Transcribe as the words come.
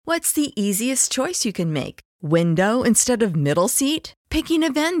What's the easiest choice you can make? Window instead of middle seat? Picking a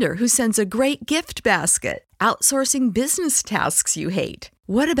vendor who sends a great gift basket? Outsourcing business tasks you hate?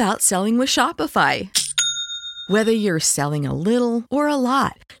 What about selling with Shopify? Whether you're selling a little or a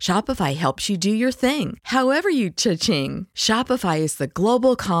lot, Shopify helps you do your thing, however you cha-ching. Shopify is the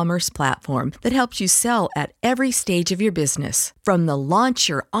global commerce platform that helps you sell at every stage of your business. From the launch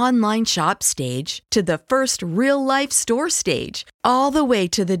your online shop stage to the first real-life store stage, all the way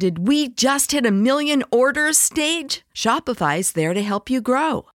to the did we just hit a million orders stage. Shopify's there to help you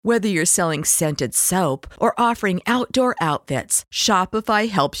grow. Whether you're selling scented soap or offering outdoor outfits, Shopify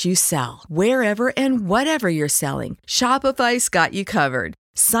helps you sell. Wherever and whatever you're selling, Shopify's got you covered.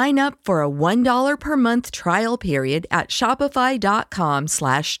 Sign up for a $1 per month trial period at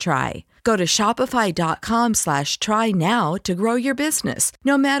shopify.com/try. Go to shopify.com/try now to grow your business,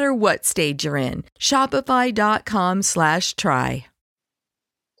 no matter what stage you're in. Shopify.com/try.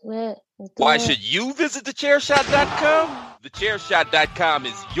 Why should you visit thechairshot.com? Thechairshot.com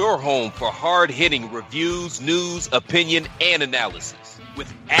is your home for hard-hitting reviews, news, opinion, and analysis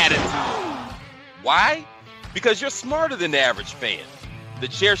with attitude. Why? Because you're smarter than the average fan.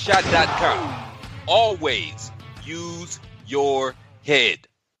 Thechairshot.com. Always use your head.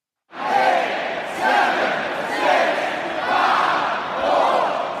 8, 7, 6, 5,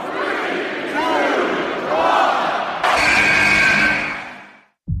 4, 3, 2, 1.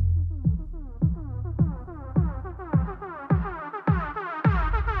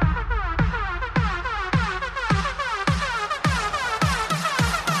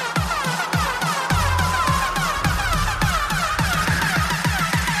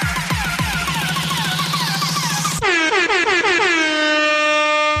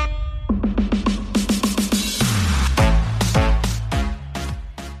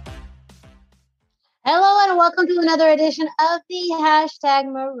 Welcome to another edition of the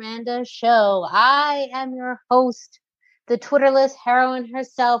 #Miranda Show. I am your host, the Twitterless heroine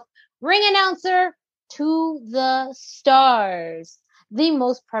herself, ring announcer to the stars, the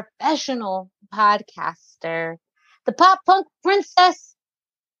most professional podcaster, the pop punk princess,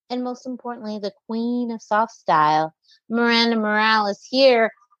 and most importantly, the queen of soft style, Miranda Morales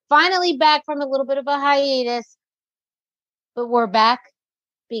here, finally back from a little bit of a hiatus, but we're back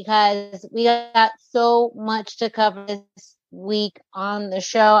because we got so much to cover this week on the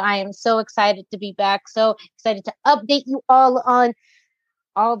show. I am so excited to be back, so excited to update you all on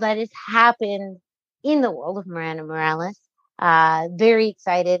all that has happened in the world of Miranda Morales. Very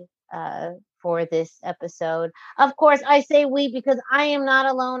excited for this episode. Of course, I say we because I am not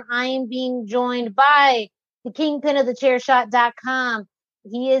alone. I am being joined by the kingpin of thechairshot.com.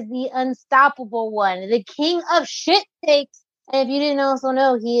 He is the unstoppable one, the king of shit takes. And if you didn't also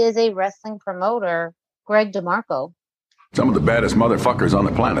know, he is a wrestling promoter, Greg DeMarco. Some of the baddest motherfuckers on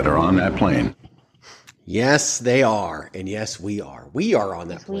the planet are on that plane. Yes, they are. And yes, we are. We are on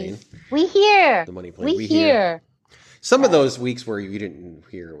that plane. We here. The money plane. We here. Some of those weeks where you didn't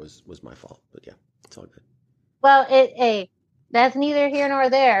hear was my fault. But yeah, it's all good. Well, that's neither here nor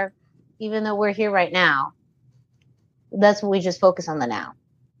there, even though we're here right now. That's what we just focus on the now.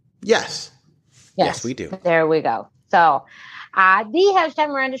 Yes. Yes, we do. There we go. So, the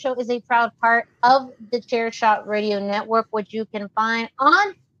 #Miranda Show is a proud part of the Chairshot Radio Network, which you can find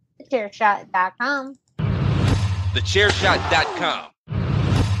on thechairshot.com. Thechairshot.com.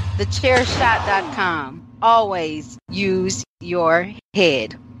 Thechairshot.com. Always use your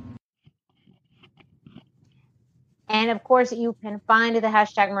head. And of course, you can find the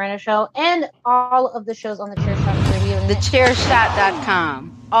 #Miranda Show and all of the shows on the Chairshot Radio Network.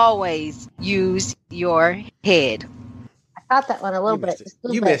 Thechairshot.com. Always use your head. Got that one a little bit.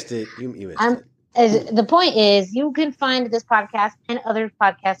 You missed it. You missed it. The point is, you can find this podcast and other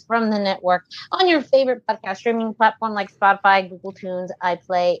podcasts from the network on your favorite podcast streaming platform like Spotify, Google Tunes,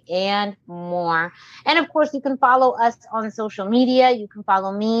 iPlay, and more. And of course, you can follow us on social media. You can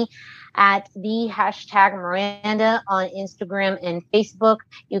follow me at the #Miranda on Instagram and Facebook.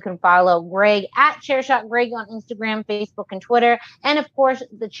 You can follow Greg at Chairshot Greg on Instagram, Facebook, and Twitter. And of course,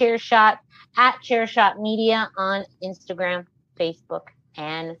 the Chairshot at Chairshot Media on Instagram, Facebook,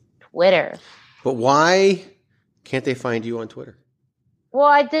 and Twitter. But why can't they find you on Twitter?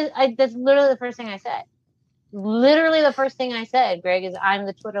 Well, that's literally the first thing I said. Literally the first thing I said, Greg, is I'm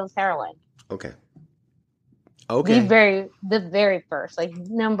the Twitterless heroine. Okay. The very first, like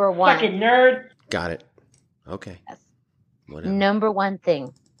number one. Fucking nerd. Got it. Okay. Yes. Whatever. Number one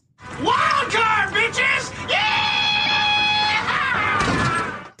thing. Wild card, bitches! Yeah!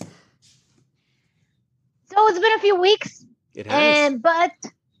 So it's been a few weeks. It has.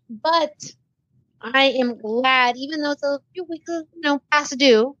 But I am glad, even though it's a few weeks, past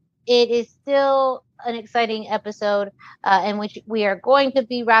due, it is still an exciting episode in which we are going to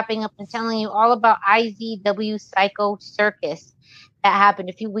be wrapping up and telling you all about IZW Psycho Circus. That happened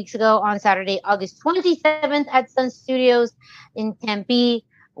a few weeks ago on Saturday, August 27th at Sun Studios in Tempe.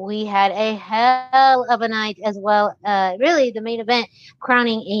 We had a hell of a night as well. Really, the main event,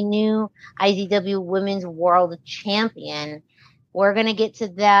 crowning a new IZW Women's World Champion. We're going to get to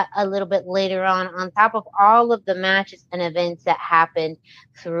that a little bit later on top of all of the matches and events that happened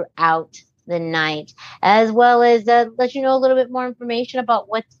throughout the night, as well as let you know a little bit more information about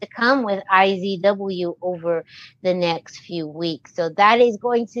what's to come with IZW over the next few weeks. So that is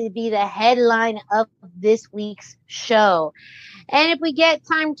going to be the headline of this week's show. And if we get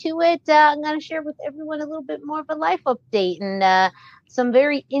time to it, I'm going to share with everyone a little bit more of a life update and some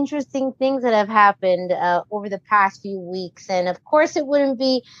very interesting things that have happened over the past few weeks. And of course, it wouldn't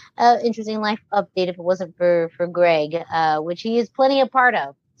be an interesting life update if it wasn't for Greg, which he is plenty a part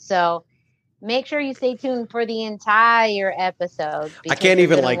of. So make sure you stay tuned for the entire episode. I can't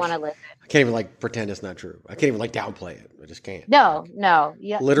even pretend it's not true. I can't even downplay it. I just can't. No.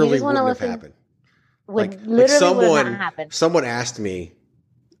 Yeah, literally wouldn't have happened. Someone asked me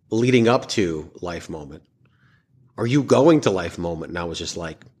leading up to Life Moment, are you going to Life Moment? And I was just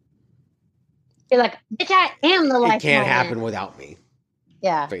like, you're like, bitch, I am the Life Moment. It can't happen without me.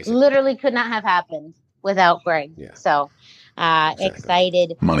 Yeah. Basically. Literally could not have happened without Greg. Yeah. So exactly.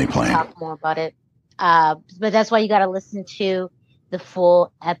 Excited Money to plan. talk more about it. But that's why you got to listen to the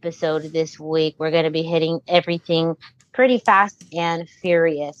full episode this week. We're going to be hitting everything pretty fast and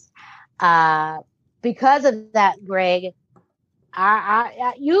furious. Because of that, Greg,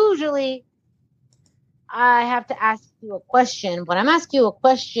 I usually I have to ask you a question, but I'm asking you a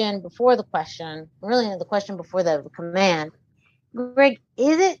question before the question, really the question before the command. Greg,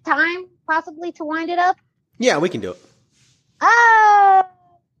 is it time possibly to wind it up? Yeah, we can do it.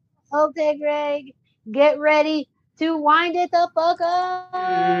 Okay, Greg, get ready to wind it the fuck up.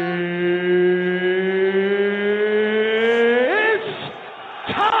 It's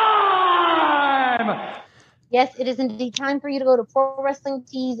time! Yes, it is indeed time for you to go to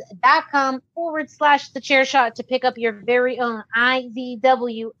ProWrestlingTees.com/thechairshot to pick up your very own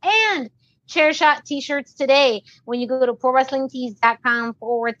IZW and Chairshot t-shirts today. When you go to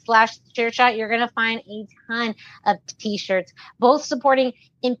ProWrestlingTees.com/thechairshot, you're going to find a ton of t-shirts, both supporting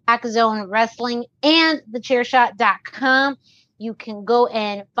Impact Zone Wrestling and thechairshot.com. You can go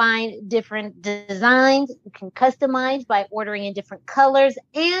and find different designs. You can customize by ordering in different colors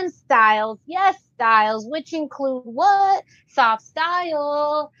and styles. Yes, styles, which include what? Soft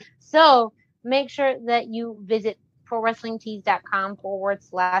style. So make sure that you visit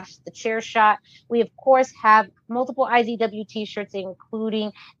ProWrestlingTees.com/thechairshot. We, of course, have multiple IZW t-shirts,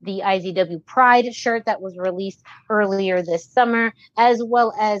 including the IZW Pride shirt that was released earlier this summer, as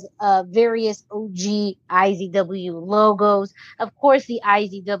well as various OG IZW logos. Of course, the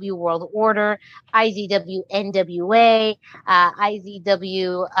IZW World Order, IZW NWA,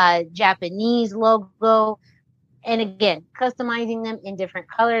 IZW Japanese logo. And again, customizing them in different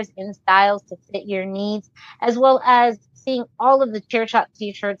colors and styles to fit your needs, as well as seeing all of the Chairshot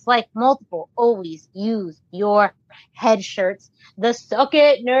t-shirts, like multiple Always Use Your Head shirts, the Suck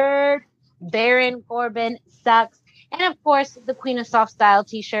It Nerd, Baron Corbin Sucks, and of course, the Queen of Soft Style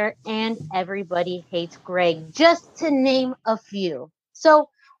t-shirt, and Everybody Hates Greg, just to name a few. So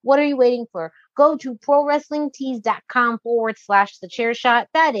what are you waiting for? Go to ProWrestlingTees.com/thechairshot.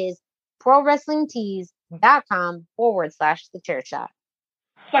 That is ProWrestlingTees.com/thechairshot.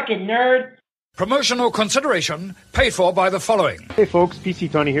 Suck it, nerd. Promotional consideration paid for by the following. Hey folks,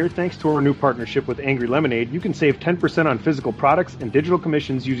 PC Tony here. Thanks to our new partnership with Angry Lemonade, you can save 10% on physical products and digital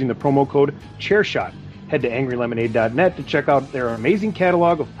commissions using the promo code ChairShot. Head to angrylemonade.net to check out their amazing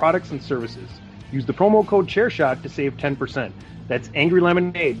catalog of products and services. Use the promo code ChairShot to save 10%. That's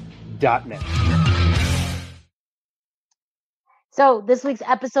angrylemonade.net. So this week's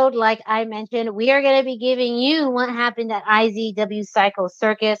episode, like I mentioned, we are going to be giving you what happened at IZW Psycho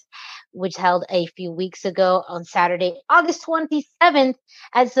Circus, which held a few weeks ago on Saturday, August 27th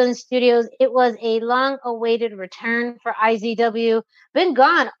at Sun Studios. It was a long-awaited return for IZW. Been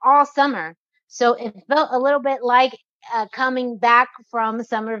gone all summer. So it felt a little bit like coming back from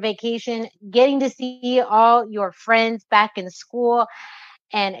summer vacation, getting to see all your friends back in school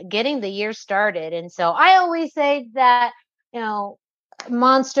and getting the year started. And so I always say that,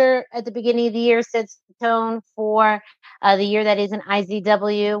 Monster at the beginning of the year sets the tone for the year that is in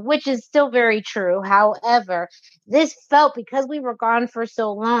IZW, which is still very true. However, this felt, because we were gone for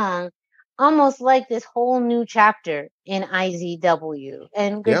so long, almost like this whole new chapter in IZW.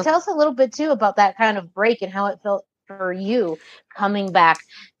 And tell us a little bit too about that kind of break and how it felt for you coming back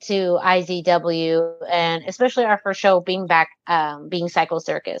to IZW, and especially our first show being back, being Psycho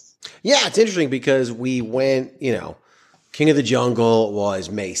Circus? Yeah, it's interesting because we went, King of the Jungle was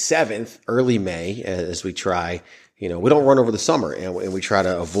May 7th, early May, as we try. We don't run over the summer, and we try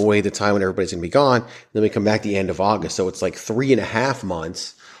to avoid the time when everybody's going to be gone. Then we come back the end of August. So it's like 3.5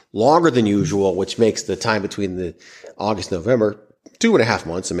 months, longer than usual, which makes the time between the August, November 2.5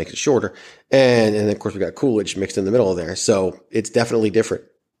 months and makes it shorter. And then, of course, we got Coolidge mixed in the middle of there. So it's definitely different.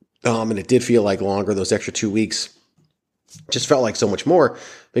 And it did feel like longer, those extra 2 weeks. Just felt like so much more,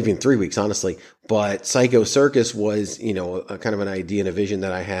 maybe in 3 weeks, honestly. But Psycho Circus was, a kind of an idea and a vision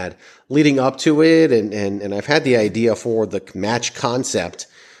that I had leading up to it. And I've had the idea for the match concept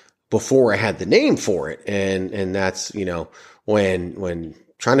before I had the name for it. And that's, when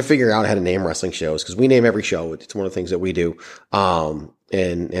trying to figure out how to name wrestling shows, because we name every show. It's one of the things that we do. And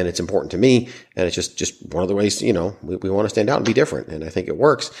it's important to me. And it's just one of the ways, we want to stand out and be different. And I think it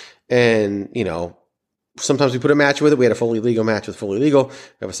works. And, sometimes we put a match with it. We had a Fully Legal match with Fully Legal. We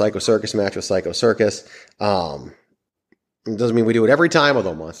have a Psycho Circus match with Psycho Circus. It doesn't mean we do it every time,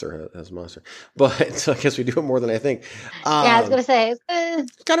 although Monster has Monster. But so I guess we do it more than I think. I was going to say,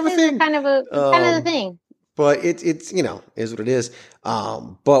 it's kind of a thing. Kind of the thing. But it's is what it is.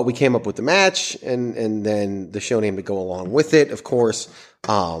 But we came up with the match and then the show name to go along with it. Of course,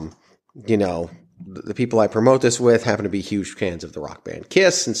 the people I promote this with happen to be huge fans of the rock band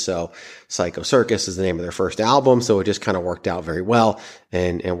Kiss. And so Psycho Circus is the name of their first album. So it just kind of worked out very well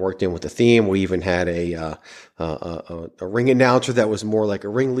and worked in with the theme. We even had a ring announcer that was more like a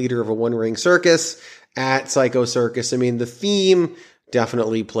ringleader of a one-ring circus at Psycho Circus. I mean, the theme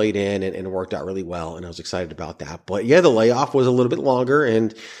definitely played in and worked out really well. And I was excited about that. But yeah, the layoff was a little bit longer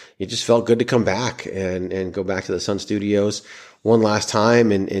and it just felt good to come back and go back to the Sun Studios one last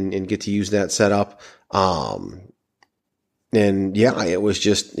time and get to use that setup. And yeah, it was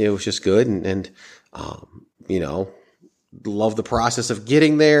just good. And love the process of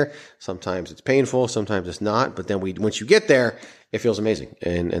getting there. Sometimes it's painful, sometimes it's not, but then once you get there, it feels amazing.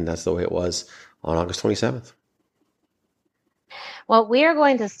 And that's the way it was on August 27th. Well, we are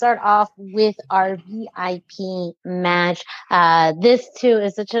going to start off with our VIP match. This, too,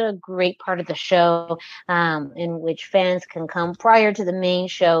 is such a great part of the show in which fans can come prior to the main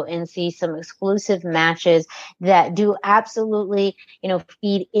show and see some exclusive matches that do absolutely,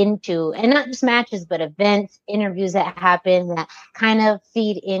 feed into, and not just matches, but events, interviews that happen that kind of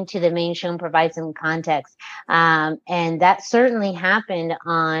feed into the main show and provide some context. And that certainly happened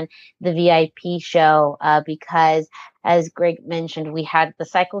on the VIP show because, as Greg mentioned, we had the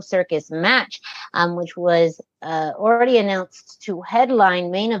Psycho Circus match, which was already announced to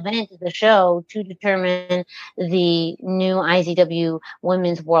headline main event of the show to determine the new IZW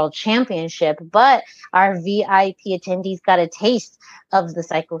Women's World Championship. But our VIP attendees got a taste of the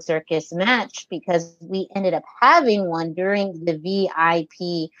Psycho Circus match because we ended up having one during the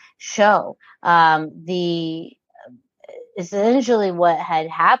VIP show. Essentially what had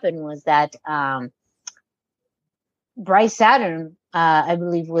happened was that Bryce Saturn, I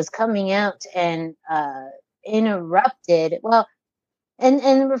believe, was coming out and interrupted. Well,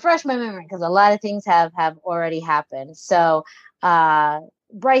 and refresh my memory because a lot of things have already happened. So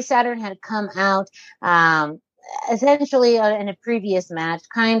Bryce Saturn had come out essentially in a previous match,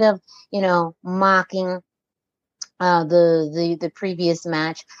 kind of mocking the previous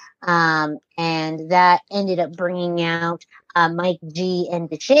match, and that ended up bringing out Mike G and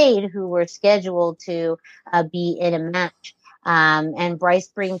DeShade, who were scheduled to be in a match. And Bryce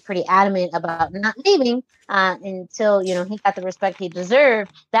being pretty adamant about not leaving until, he got the respect he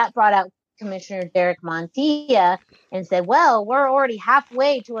deserved. That brought out Commissioner Derek Montilla and said, well, we're already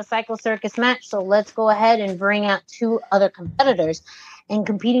halfway to a Psycho Circus match, so let's go ahead and bring out 2 other competitors. And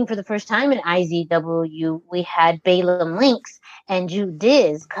competing for the first time in IZW, we had Balaam Lynx and Jude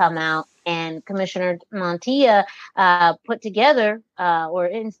Diz come out, and Commissioner Montilla put together or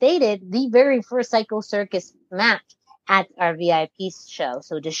instated the very first Psycho Circus match at our VIP show.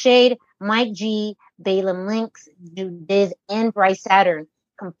 So DeShade, Mike G, Balaam Lynx, Jude Diz, and Bryce Saturn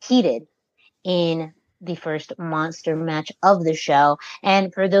competed in the first monster match of the show.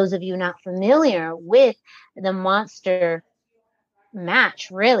 And for those of you not familiar with the monster match,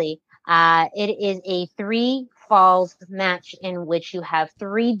 really, it is a 3 falls match in which you have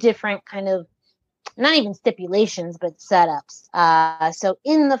 3 different kind of, not even stipulations, but setups. So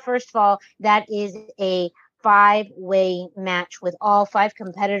in the first fall, that is a 5-way match with all 5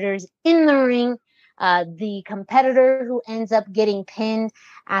 competitors in the ring. The competitor who ends up getting pinned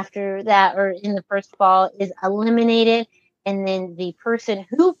after that or in the first fall is eliminated. And then the person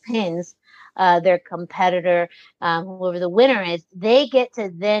who pins their competitor, whoever the winner is, they get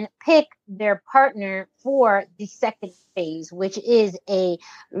to then pick their partner for the second phase, which is a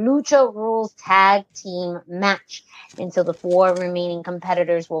Lucha Rules tag team match. And so the 4 remaining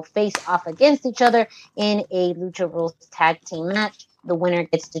competitors will face off against each other in a Lucha Rules tag team match. The winner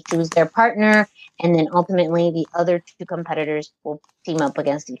gets to choose their partner, and then ultimately the other 2 competitors will team up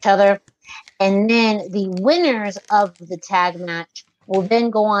against each other. And then the winners of the tag match will then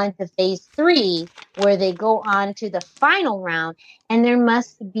go on to phase 3, where they go on to the final round, and there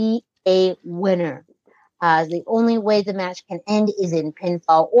must be a winner. The only way the match can end is in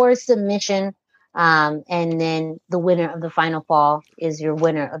pinfall or submission. And then the winner of the final fall is your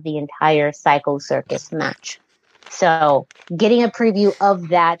winner of the entire Psycho Circus match. So getting a preview of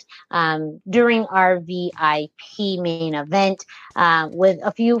that during our VIP main event with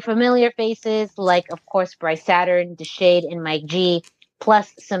a few familiar faces, like, of course, Bryce Saturn, Deshade, and Mike G,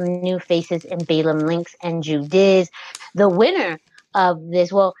 plus some new faces in Balaam Lynx and Judiz. The winner of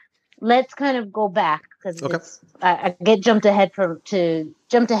this, well, let's kind of go back because I get jumped ahead to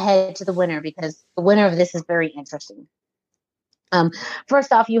the winner, because the winner of this is very interesting.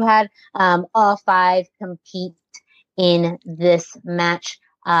 First off, you had all 5 compete in this match,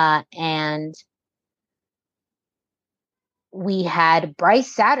 and we had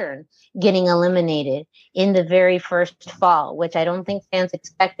Bryce Saturn getting eliminated in the very first fall, which I don't think fans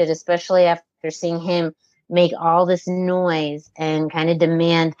expected, especially after seeing him make all this noise and kind of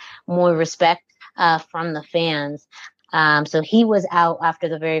demand more respect from the fans. So he was out after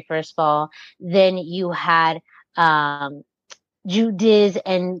the very first fall. Then you had Judiz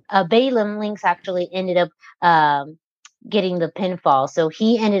and Balaam Lynx actually ended up getting the pinfall. So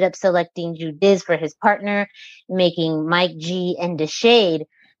he ended up selecting Judiz for his partner, making Mike G and Deshade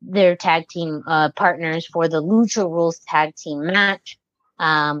their tag team partners for the Lucha Rules tag team match.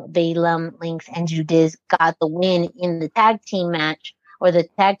 Balaam Lynx and Judiz got the win in the tag team match, or the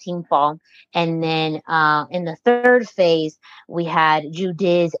tag team fall. And then in the third phase, we had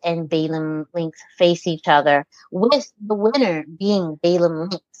Judiz and Balaam Lynx face each other, with the winner being Balaam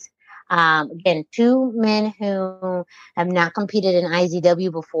Lynx. Again, 2 men who have not competed in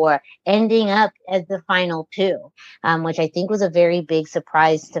IZW before, ending up as the final 2, which I think was a very big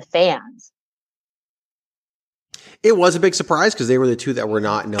surprise to fans. It was a big surprise because they were the 2 that were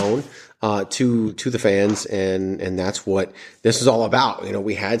not known to the fans, and that's what this is all about. You know,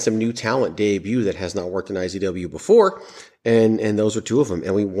 we had some new talent debut that has not worked in IZW before, and those were 2 of them,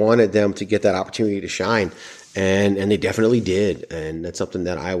 and we wanted them to get that opportunity to shine, and they definitely did, and that's something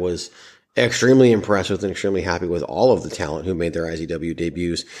that I was extremely impressed with and extremely happy with all of the talent who made their IZW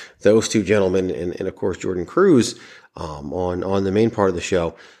debuts. Those 2 gentlemen, and of course Jordan Cruz on the main part of the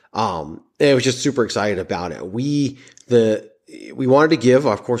show. I was just super excited about it. We wanted to give,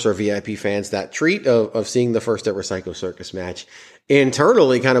 of course, our VIP fans that treat of seeing the first ever Psycho Circus match.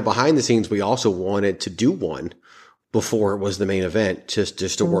 Internally, kind of behind the scenes, we also wanted to do one before it was the main event, just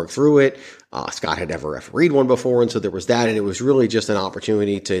to work through it. Scott had never refereed one before, and so there was that, and it was really just an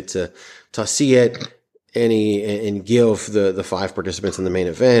opportunity to see it and give the 5 participants in the main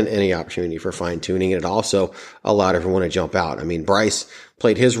event any opportunity for fine tuning. And it also allowed everyone to jump out. I mean, Bryce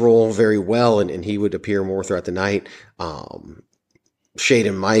played his role very well, and he would appear more throughout the night. Shade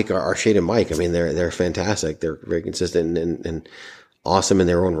and Mike are Shade and Mike. I mean, they're fantastic. They're very consistent and awesome in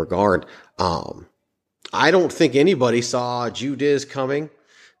their own regard. I don't think anybody saw Judiz coming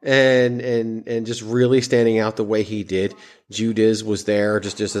and just really standing out the way he did. Judiz was there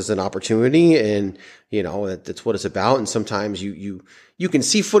just as an opportunity, and you know that's what it's about. And sometimes you can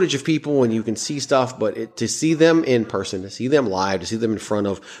see footage of people and you can see stuff, but to see them in person, to see them live, to see them in front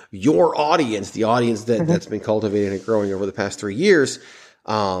of your audience, the audience that's been cultivated and growing over the past 3 years,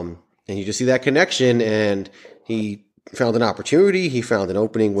 and you just see that connection. And he found an opportunity, he found an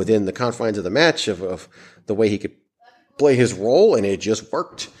opening within the confines of the match of the way he could play his role, and it just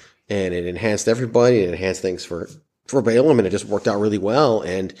worked, and it enhanced everybody, and enhanced things for Balaam, and it just worked out really well.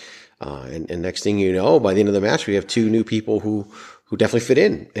 And next thing you know, by the end of the match, we have 2 new people who definitely fit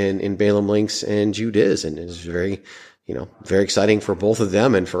in Balaam Lynx and Judiz, and it's very exciting for both of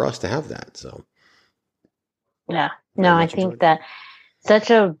them and for us to have that. So yeah, no, I think that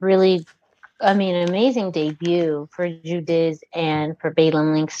such a really, amazing debut for Judiz and for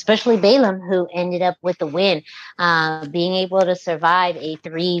Balaam Lynx, especially Balaam, who ended up with the win, being able to survive a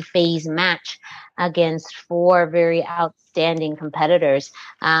 3-phase match against 4 very outstanding competitors.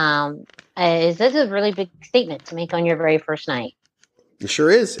 This is a really big statement to make on your very first night. It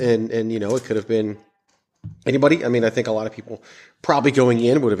sure is. And it could have been Anybody? I mean, I think a lot of people probably going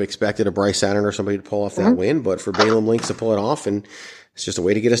in would have expected a Bryce Saturn or somebody to pull off that win, but for Balaam Links to pull it off, and it's just a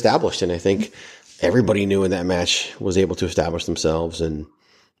way to get established. And I think everybody knew in that match was able to establish themselves. And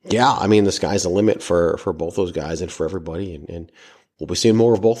yeah, I mean, the sky's the limit for both those guys and for everybody. And we'll be seeing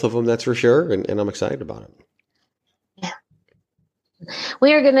more of both of them, that's for sure. And I'm excited about it.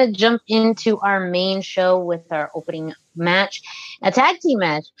 We are going to jump into our main show with our opening match, a tag team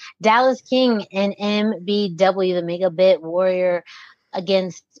match. Dallas King and MBW, the Megabit Warrior,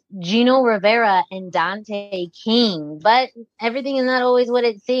 against Gino Rivera and Dante King. But everything is not always what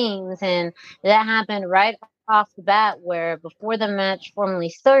it seems. And that happened right off the bat, where before the match formally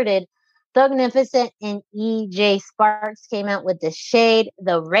started, Thugnificent and EJ Sparks came out with the shade.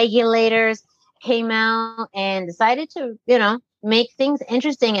 The Regulators came out and decided to, make things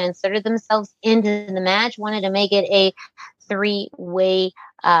interesting and inserted themselves into the match, wanted to make it a 3-way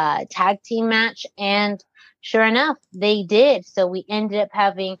tag team match. And sure enough, they did. So we ended up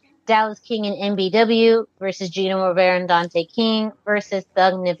having Dallas King and MBW versus Gino Rivera and Dante King versus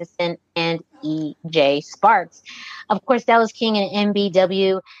Thugnificent and EJ Sparks. Of course, Dallas King and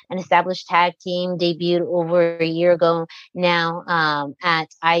MBW, an established tag team, debuted over a year ago now at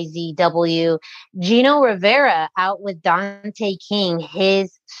IZW. Gino Rivera out with Dante King,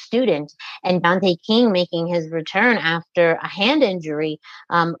 his student, and Dante King making his return after a hand injury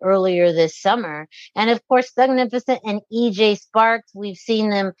earlier this summer. And of course, Thugnificent and EJ Sparks, we've seen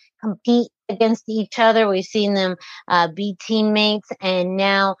them compete against each other. We've seen them be teammates, and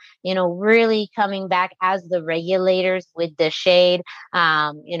now, really coming back as the Regulators with the shade.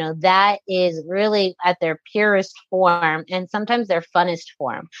 That is really at their purest form and sometimes their funnest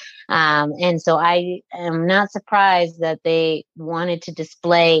form. And so I am not surprised that they wanted to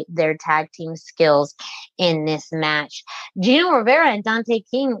display their tag team skills in this match. Gino Rivera and Dante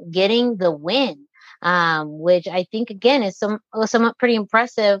King getting the win. Which I think, again, is somewhat pretty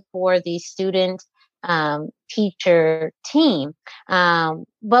impressive for the student teacher team.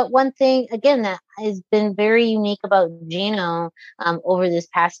 But one thing, again, that has been very unique about Gino over this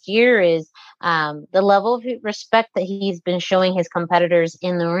past year is the level of respect that he's been showing his competitors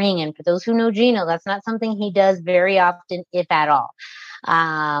in the ring. And for those who know Gino, that's not something he does very often, if at all.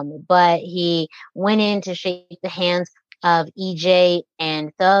 But he went in to shake the hands of EJ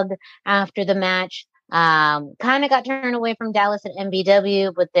and Thug after the match. Kind of got turned away from Dallas at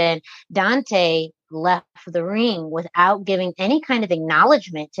MBW, but then Dante left the ring without giving any kind of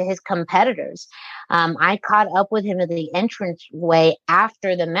acknowledgement to his competitors. I caught up with him at the entranceway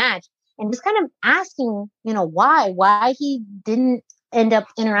after the match and just kind of asking, why he didn't end up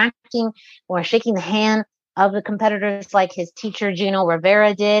interacting or shaking the hand of the competitors like his teacher Gino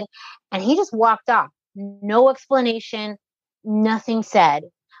Rivera did. And he just walked off. No explanation, nothing said,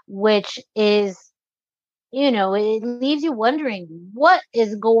 which is, it leaves you wondering what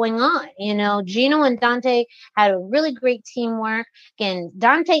is going on. Gino and Dante had a really great teamwork. Again,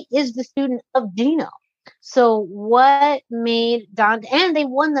 Dante is the student of Gino. So what made Dante, and they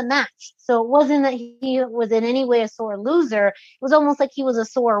won the match. So it wasn't that he was in any way a sore loser. It was almost like he was a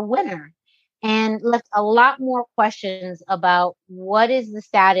sore winner, and left a lot more questions about what is the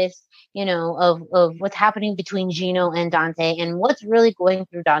status, of what's happening between Gino and Dante and what's really going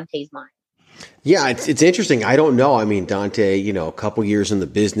through Dante's mind. Yeah, it's interesting. I don't know. I mean, Dante, a couple years in the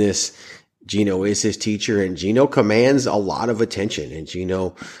business, Gino is his teacher, and Gino commands a lot of attention. And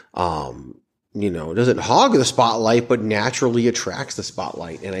Gino, doesn't hog the spotlight, but naturally attracts the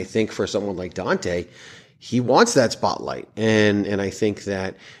spotlight. And I think for someone like Dante, he wants that spotlight. And I think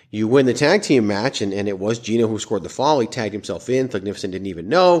that you win the tag team match, and it was Gino who scored the fall. He tagged himself in. Thugnificent didn't even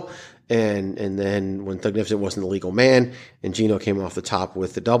know. And then when Thugnificent wasn't the legal man and Gino came off the top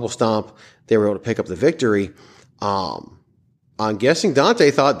with the double stomp, they were able to pick up the victory. I'm guessing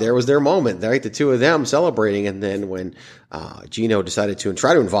Dante thought there was their moment, right? The two of them celebrating. And then when Gino decided to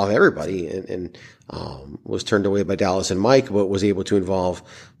try to involve everybody and was turned away by Dallas and Mike, but was able to involve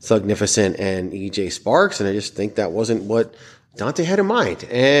Thugnificent and EJ Sparks. And I just think that wasn't what Dante had in mind.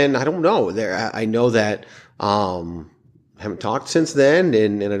 And I don't know. I know that haven't talked since then,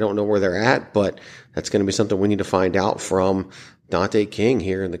 and I don't know where they're at, but that's going to be something we need to find out from Dante King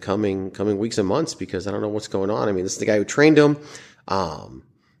here in the coming weeks and months, because I don't know what's going on. I mean, this is the guy who trained him. I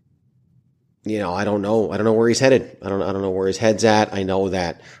don't know where he's headed. I don't know where his head's at. I know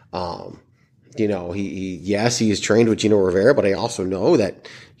that, he is trained with Gino Rivera, but I also know that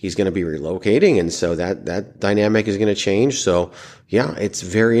he's going to be relocating. And so that dynamic is going to change. So yeah, it's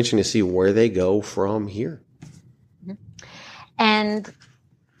very interesting to see where they go from here. And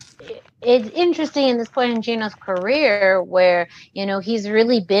it's interesting in this point in Gino's career where, he's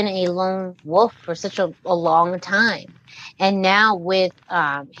really been a lone wolf for such a long time. And now with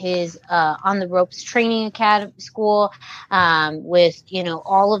his on the ropes training academy school, with,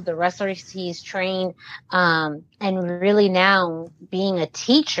 all of the wrestlers he's trained, and really now being a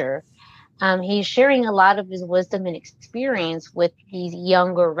teacher, he's sharing a lot of his wisdom and experience with these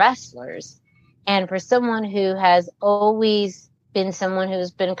younger wrestlers. And for someone who has always been someone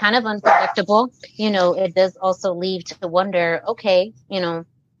who's been kind of unpredictable, it does also leave to wonder, okay,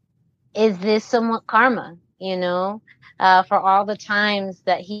 is this somewhat karma, for all the times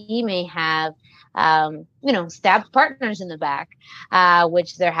that he may have, stabbed partners in the back,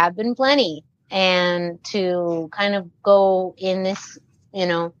 which there have been plenty, and to kind of go in this,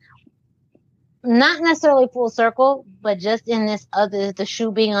 not necessarily full circle, but just in this the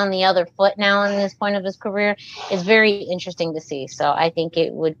shoe being on the other foot now in this point of his career is very interesting to see. So I think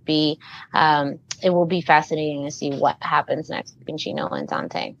it will be fascinating to see what happens next between Gino and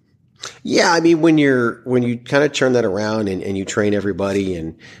Dante. Yeah, I mean, when you kind of turn that around and you train everybody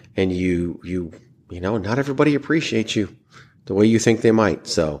and you not everybody appreciates you the way you think they might.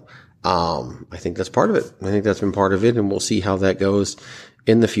 So I think that's part of it. I think that's been part of it, and we'll see how that goes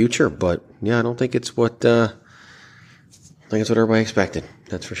in the future. But yeah, I don't think it's what everybody expected.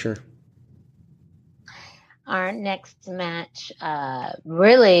 That's for sure. Our next match,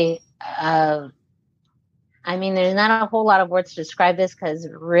 really, there's not a whole lot of words to describe this because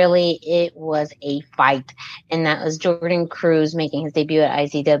really it was a fight, and that was Jordan Cruz making his debut at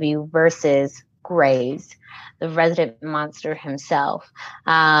IZW versus Graves, the resident monster himself.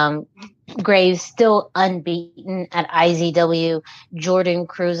 Graves still unbeaten at IZW. Jordan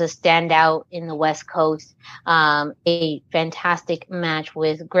Cruz a standout in the West Coast. A fantastic match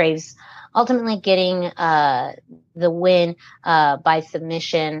with Graves ultimately getting the win by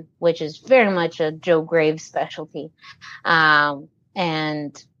submission, which is very much a Joe Graves specialty.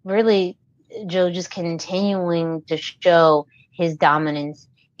 And really, Joe just continuing to show his dominance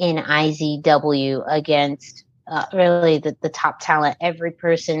in IZW against really the top talent. Every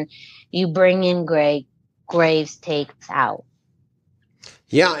person you bring in, Graves takes out.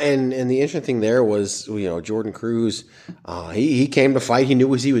 Yeah, and the interesting thing there was, Jordan Cruz, he came to fight. He knew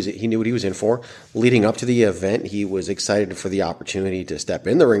what he was in for. Leading up to the event, he was excited for the opportunity to step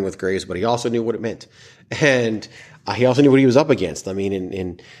in the ring with Graves, but he also knew what it meant, and he also knew what he was up against. I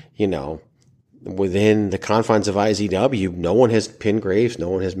mean, within the confines of IZW, no one has pinned Graves, no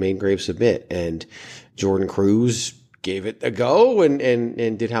one has made Graves submit, and Jordan Cruz gave it a go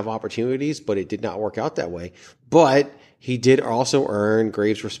and did have opportunities, but it did not work out that way. But he did also earn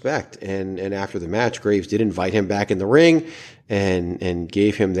Graves' respect. And after the match, Graves did invite him back in the ring and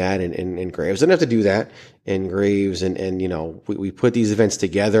gave him that. And Graves didn't have to do that. And Graves we put these events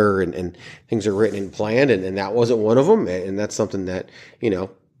together and things are written and planned. And that wasn't one of them. And that's something that,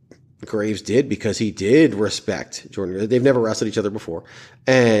 Graves did because he did respect Jordan. They've never wrestled each other before,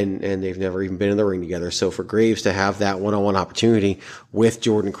 and they've never even been in the ring together. So for Graves to have that one-on-one opportunity with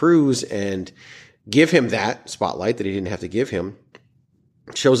Jordan Cruz and give him that spotlight that he didn't have to give him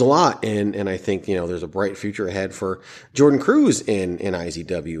shows a lot. And I think, there's a bright future ahead for Jordan Cruz in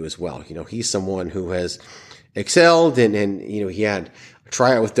IZW as well. He's someone who has excelled and he had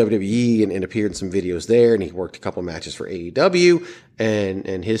tryout with WWE and appeared in some videos there, and he worked a couple matches for AEW,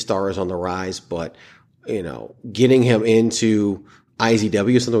 and his star is on the rise. But getting him into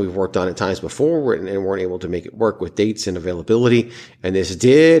IZW is something we've worked on at times before and weren't able to make it work with dates and availability, and this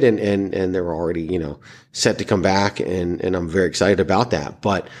did, and they're already set to come back, and I'm very excited about that.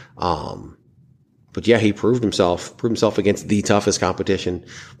 But yeah, he proved himself against the toughest competition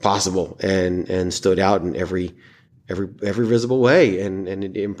possible, and stood out in every visible way, and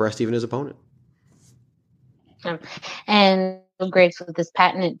it impressed even his opponent. And Graves with this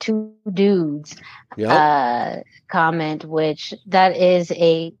patented two dudes comment, which that is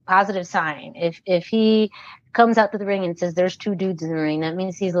a positive sign. If he comes out to the ring and says there's two dudes in the ring, that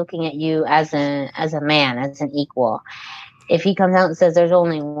means he's looking at you as a man, as an equal. If he comes out and says there's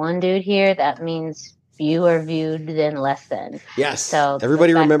only one dude here, that means you are viewed then less than. Yes. So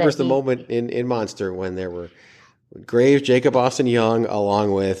everybody remembers the moment in Monster when there were Graves, Jacob Austin Young,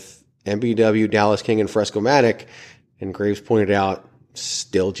 along with MBW, Dallas King, and Fresco-Matic, and Graves pointed out,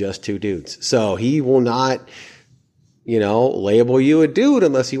 still just two dudes. So he will not, label you a dude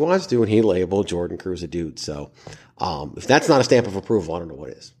unless he wants to, and he labeled Jordan Cruz a dude. So if that's not a stamp of approval, I don't know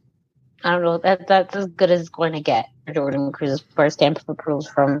what is. I don't know. That's as good as it's going to get for Jordan Cruz's first stamp of approval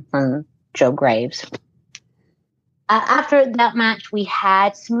from Joe Graves. After that match, we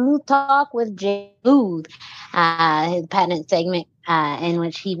had Smooth Talk with Jay Booth, his patented segment in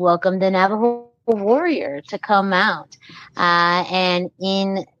which he welcomed the Navajo warrior to come out. And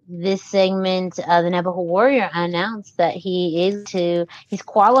in this segment, the Navajo warrior announced that he's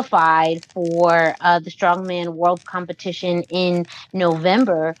qualified for the Strongman World Competition in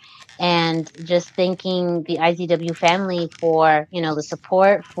November. And just thanking the IZW family for, the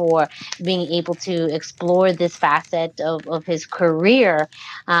support, for being able to explore this facet of his career,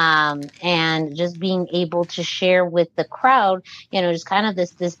 and just being able to share with the crowd, just kind of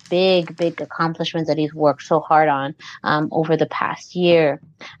this big accomplishment that he's worked so hard on over the past year.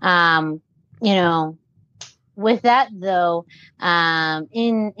 With that though,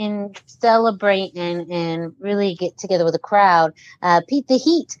 in celebrate and really get together with the crowd, Pete the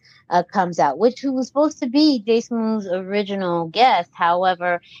Heat comes out, who was supposed to be Jay Smooth's original guest.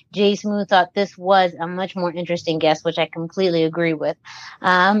 However, Jay Smooth thought this was a much more interesting guest, which I completely agree with.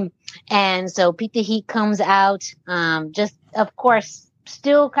 And so Pete the Heat comes out, just of course,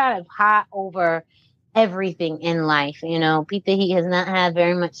 still kind of hot over everything in life. Pete the Heat has not had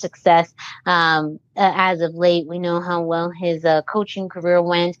very much success as of late. We know how well his coaching career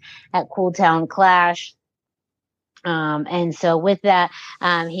went at Cool Town Clash. And so with that,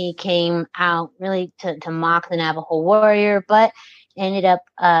 he came out really to mock the Navajo warrior, but ended up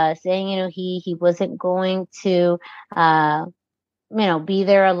saying, he wasn't going to be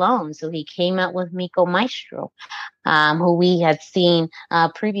there alone. So he came out with Miko Maestro, who we had seen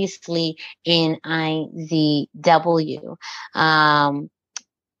previously in IZW.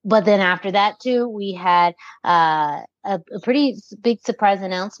 But then after that too, we had a pretty big surprise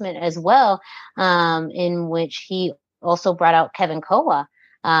announcement as well, in which he also brought out Kevin Koa.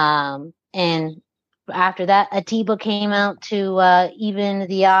 And after that, Atiba came out to even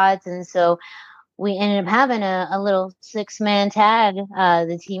the odds. And so we ended up having a little 6-man tag,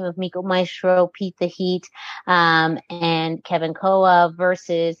 the team of Miko Maestro, Pete the Heat, and Kevin Koa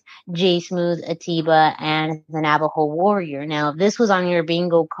versus Jay Smooth, Atiba, and the Navajo Warrior. Now, if this was on your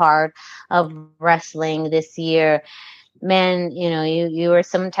bingo card of wrestling this year, man, you were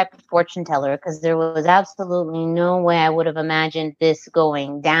some type of fortune teller, because there was absolutely no way I would have imagined this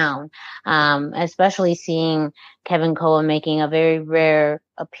going down, especially seeing Kevin Koa making a very rare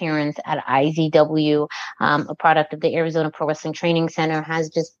appearance at IZW, a product of the Arizona Pro Wrestling Training Center, has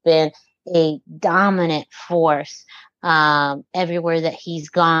just been a dominant force everywhere that he's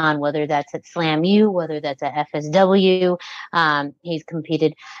gone, whether that's at Slam U, whether that's at FSW. He's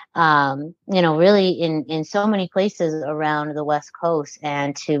competed, really in so many places around the West Coast,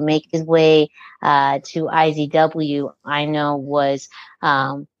 and to make his way to IZW, I know was,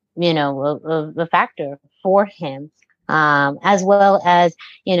 a factor for him. As well as,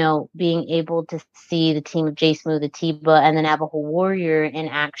 being able to see the team of Jay Smooth, Atiba, and the Navajo Warrior in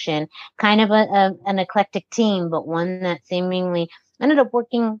action. Kind of an eclectic team, but one that seemingly ended up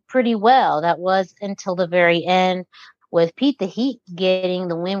working pretty well. That was until the very end, with Pete the Heat getting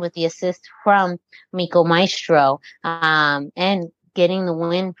the win with the assist from Miko Maestro, and getting the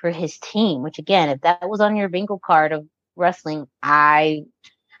win for his team, which again, if that was on your bingo card of wrestling, I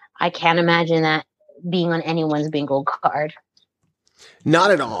can't imagine that being on anyone's bingo card.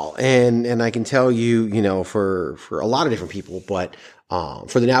 Not at all. And I can tell you, for a lot of different people, but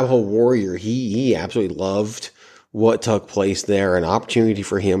for the Navajo Warrior, he absolutely loved what took place there. An opportunity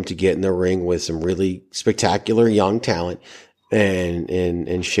for him to get in the ring with some really spectacular young talent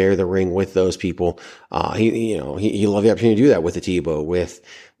and share the ring with those people. He loved the opportunity to do that with Atiba, with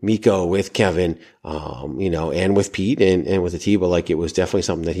Miko, with Kevin, and with Pete and with Atiba. Like, it was definitely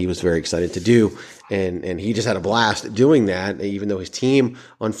something that he was very excited to do. And he just had a blast doing that, even though his team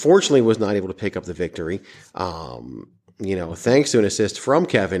unfortunately was not able to pick up the victory. Thanks to an assist from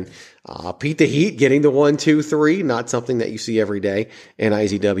Kevin, Pete the Heat getting the 1, 2, 3, not something that you see every day in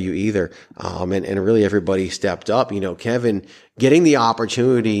IZW either. And really everybody stepped up. Kevin getting the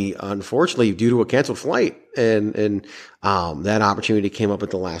opportunity, unfortunately, due to a canceled flight. And that opportunity came up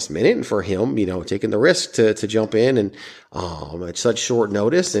at the last minute, and for him, taking the risk to jump in and, at such short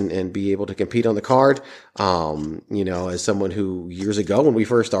notice and be able to compete on the card. As someone who years ago, when we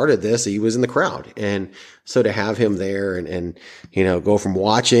first started this, he was in the crowd. And so to have him there and go from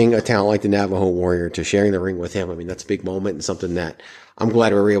watching a talent like the Navajo Warrior to sharing the ring with him, I mean, that's a big moment and something that I'm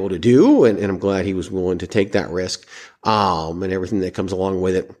glad we were able to do. And I'm glad he was willing to take that risk, and everything that comes along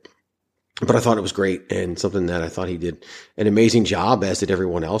with it. But I thought it was great, and something that I thought he did an amazing job, as did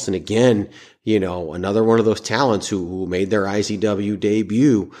everyone else. And again, another one of those talents who made their IZW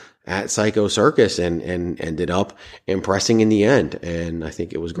debut at Psycho Circus and ended up impressing in the end. And I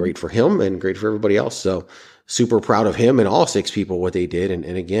think it was great for him and great for everybody else. So super proud of him and all 6 people, what they did. And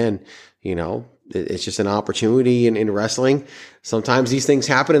again, it's just an opportunity in wrestling. Sometimes these things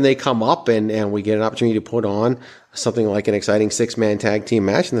happen and they come up, and we get an opportunity to put on something like an exciting 6-man tag team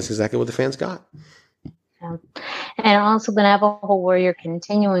match, and that's exactly what the fans got. Yeah. And also the Navajo Warrior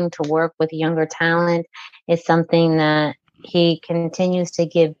continuing to work with younger talent is something that he continues to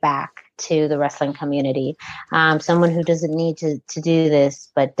give back to the wrestling community. Someone who doesn't need to do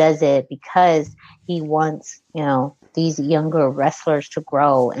this, but does it because he wants, these younger wrestlers to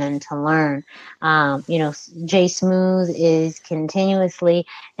grow and to learn. Jay Smooth is continuously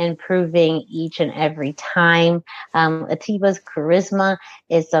improving each and every time. Atiba's charisma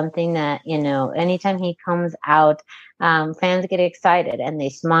is something that, anytime he comes out, fans get excited and they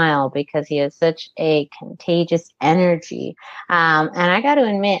smile because he has such a contagious energy. And I got to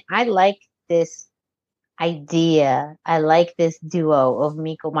admit, I like this idea. I like this duo of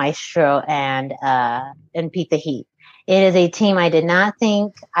Miko Maestro and Pete the Heat. It is a team I did not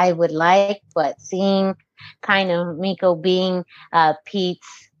think I would like, but seeing kind of Miko being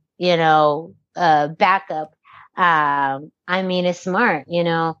Pete's, backup, it's smart.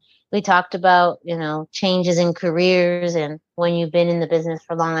 We talked about, changes in careers, and when you've been in the business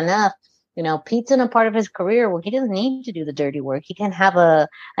for long enough, Pete's in a part of his career where he doesn't need to do the dirty work. He can have an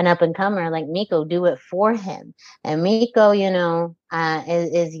up-and-comer like Miko do it for him. And Miko,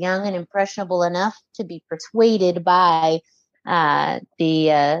 is young and impressionable enough to be persuaded by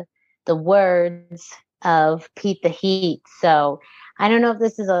the words of Pete the Heat. So I don't know if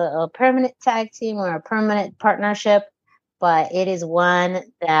this is a permanent tag team or a permanent partnership, but it is one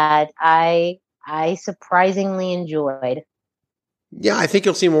that I surprisingly enjoyed. Yeah, I think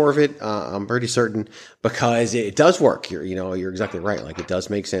you'll see more of it. I'm pretty certain because it does work. You're exactly right. Like, it does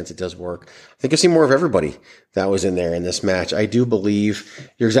make sense. It does work. I think you'll see more of everybody that was in there in this match. I do believe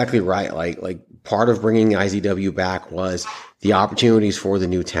you're exactly right. Like part of bringing IZW back was the opportunities for the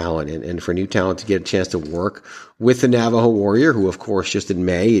new talent and for new talent to get a chance to work with the Navajo Warrior, who of course just in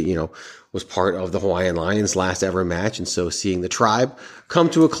May, was part of the Hawaiian Lions' last ever match. And so seeing the tribe come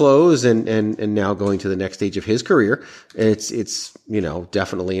to a close and now going to the next stage of his career, it's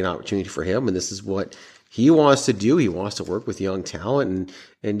definitely an opportunity for him. And this is what he wants to do. He wants to work with young talent,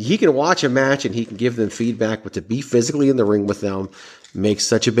 and he can watch a match and he can give them feedback, but to be physically in the ring with them makes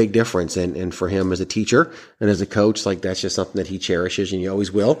such a big difference. And for him as a teacher and as a coach, like, that's just something that he cherishes, and he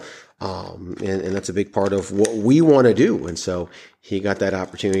always will. And that's a big part of what we want to do. And so he got that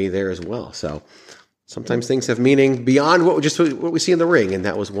opportunity there as well. So sometimes things have meaning beyond what we see in the ring. And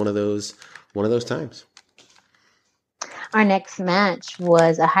that was one of those times. Our next match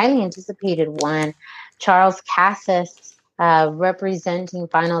was a highly anticipated one. Charles Cassis, representing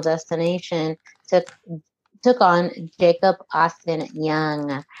Final Destination, took on Jacob Austin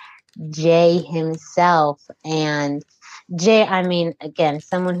Young, Jay himself. And Jay, again,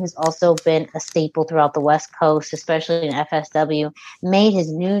 someone who's also been a staple throughout the West Coast, especially in FSW, made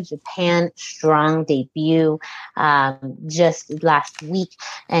his New Japan Strong debut just last week.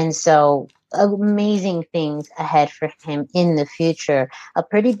 And so amazing things ahead for him in the future. A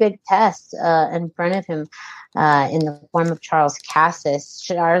pretty big test in front of him in the form of Charles Cassis.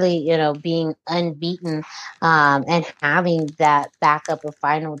 Charlie, being unbeaten and having that backup of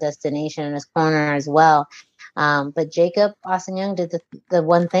Final Destination in his corner as well. But Jacob Austin Young did the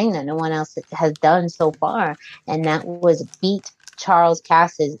one thing that no one else has done so far, and that was beat Charles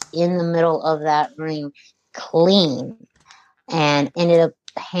Cassis in the middle of that ring clean, and ended up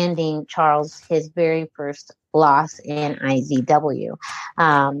handing Charles his very first loss in IZW,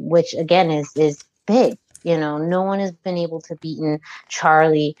 which again is big. No one has been able to beaten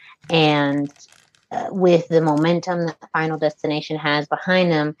Charlie, and with the momentum that Final Destination has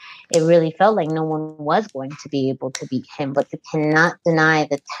behind them, it really felt like no one was going to be able to beat him. But you cannot deny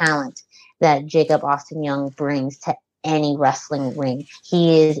the talent that Jacob Austin Young brings to any wrestling ring.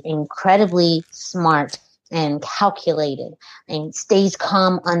 He is incredibly smart and calculated and stays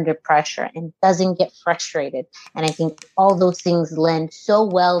calm under pressure and doesn't get frustrated. And I think all those things lend so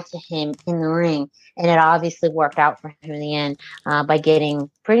well to him in the ring. And it obviously worked out for him in the end by getting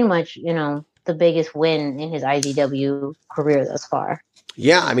pretty much, the biggest win in his IZW career thus far.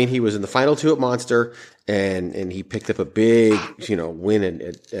 Yeah, he was in the final two at Monster, and he picked up a big, win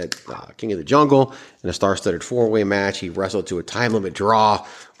at King of the Jungle in a star-studded 4-way match. He wrestled to a time limit draw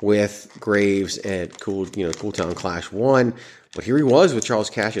with Graves at Cool Town Clash 1. But here he was with Charles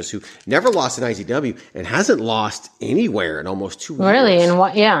Cassis, who never lost in IZW and hasn't lost anywhere in almost 2 years. Really? And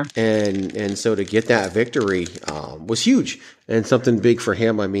what? Yeah. And so to get that victory was huge and something big for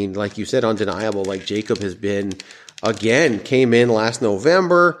him. Like you said, undeniable. Like Jacob has been, again, came in last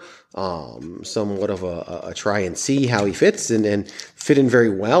November, somewhat of a try and see how he fits, and fit in very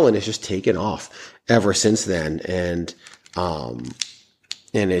well, and it's just taken off ever since then. And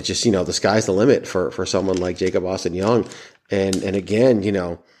it just, the sky's the limit for someone like Jacob Austin Young. And again,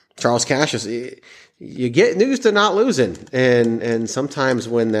 Charles Cassius, you get used to not losing. And sometimes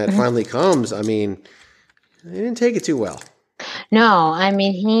when that finally comes, I mean, he didn't take it too well. No, I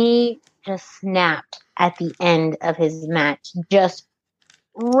mean, he just snapped at the end of his match, just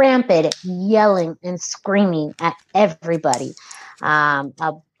rampant, yelling and screaming at everybody.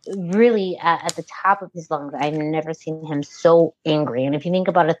 Really at the top of his lungs. I've never seen him so angry. And if you think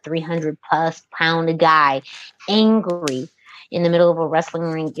about a 300+ pound guy angry in the middle of a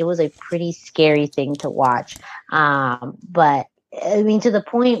wrestling ring, it was a pretty scary thing to watch. But I mean, to the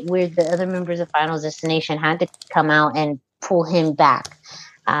point where the other members of Finals Destination had to come out and pull him back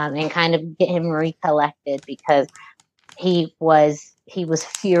and kind of get him recollected, because he was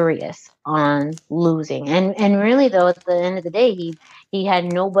furious on losing. And really, though, at the end of the day, he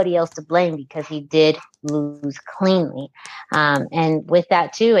had nobody else to blame, because he did lose cleanly. And with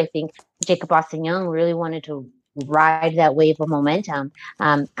that, too, I think Jacob Austin Young really wanted to ride that wave of momentum.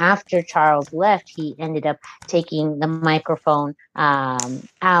 After Charles left, he ended up taking the microphone out,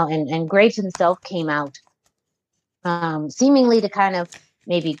 and Graves himself came out seemingly to kind of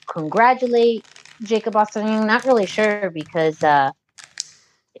maybe congratulate Jacob Austin Young. Not really sure, because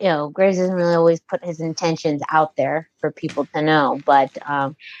Graves doesn't really always put his intentions out there for people to know. But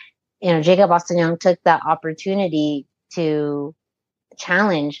Jacob Austin Young took that opportunity to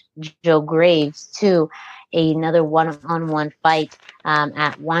challenge Joe Graves to another one-on-one fight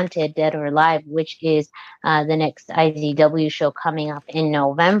at Wanted, Dead or Alive, which is the next IZW show coming up in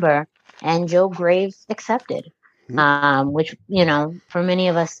November. And Joe Graves accepted. Which, for many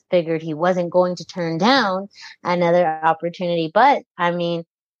of us figured he wasn't going to turn down another opportunity. But, I mean,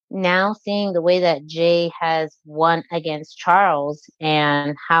 now seeing the way that Jay has won against Charles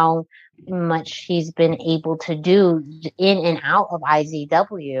and how much he's been able to do in and out of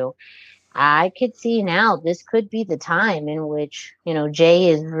IZW, I could see now this could be the time in which, Jay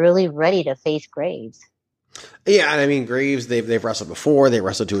is really ready to face Graves. Yeah, and I mean, Graves, they've wrestled before. They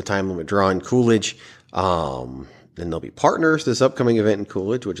wrestled to a time limit draw in Coolidge. And they'll be partners this upcoming event in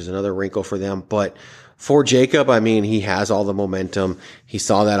Coolidge, which is another wrinkle for them. But for Jacob, I mean, he has all the momentum. He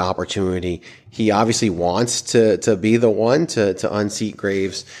saw that opportunity. He obviously wants to be the one to unseat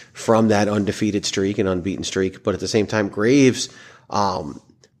Graves from that undefeated streak and unbeaten streak. But at the same time, Graves,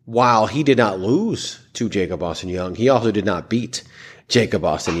 while he did not lose to Jacob Austin Young, he also did not beat Jacob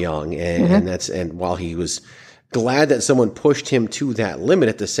Austin Young. And while he was glad that someone pushed him to that limit,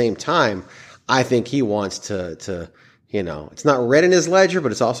 at the same time, I think he wants to, it's not red in his ledger,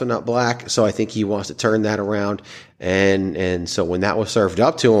 but it's also not black. So I think he wants to turn that around. And so when that was served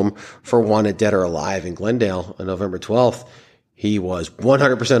up to him for Wanted, Dead or Alive in Glendale on November 12th, he was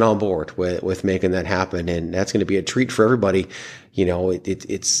 100% on board with making that happen. And that's going to be a treat for everybody.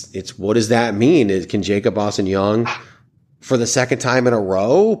 It's what does that mean? Can Jacob Austin Young, for the second time in a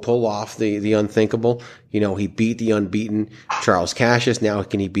row, pull off the unthinkable? He beat the unbeaten Charles Cassius. Now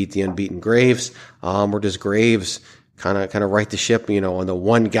can he beat the unbeaten Graves? Or does Graves kind of right the ship, on the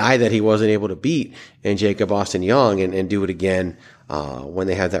one guy that he wasn't able to beat in Jacob Austin Young and do it again when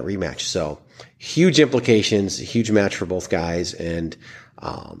they have that rematch? So huge implications, huge match for both guys, and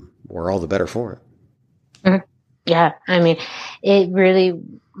we're all the better for it. Mm-hmm. Yeah, I mean, it really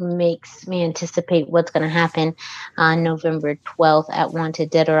makes me anticipate what's going to happen on November 12th at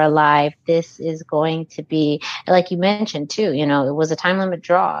Wanted, Dead or Alive. This is going to be, like you mentioned too, it was a time limit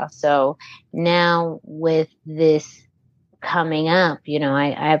draw. So now with this coming up,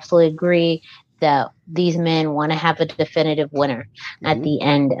 I absolutely agree that these men want to have a definitive winner at the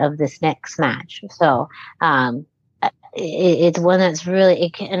end of this next match. So it's one that's really,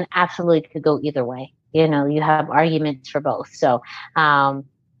 it can absolutely could go either way. You have arguments for both. So,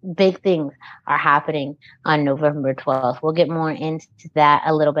 big things are happening on November 12th. We'll get more into that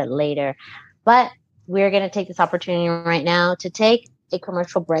a little bit later, but we're going to take this opportunity right now to take a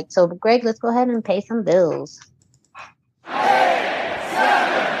commercial break. So, Greg, let's go ahead and pay some bills. 8, 7,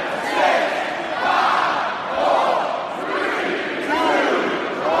 6, 5, 4, 3, 2,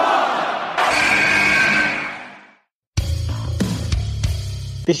 1.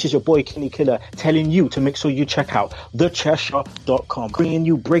 This is your boy Kenny Killer telling you to make sure you check out thechairshot.com, bringing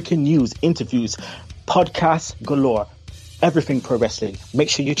you breaking news, interviews, podcasts galore, everything pro wrestling. Make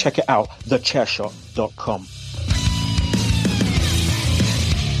sure you check it out, thechairshot.com.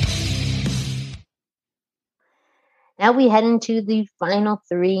 Now we head into the final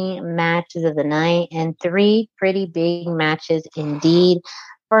 3 matches of the night, and 3 pretty big matches indeed.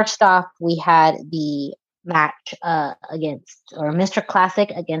 First off, we had the match or Mr.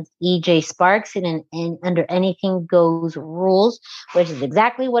 Classic against EJ Sparks in under Anything Goes rules, which is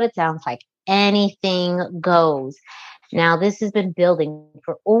exactly what it sounds like. Anything goes. Now, this has been building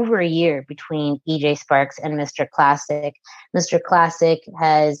for over a year between EJ Sparks and Mr. Classic. Mr. Classic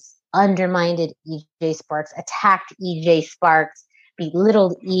has undermined EJ Sparks, attacked EJ Sparks,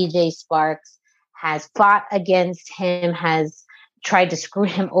 belittled EJ Sparks, has fought against him, has tried to screw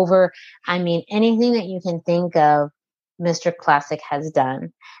him over. I mean, anything that you can think of, Mr. Classic has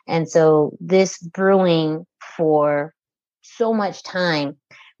done. And so this brewing for so much time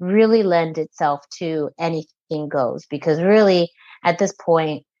really lend itself to Anything Goes, because really at this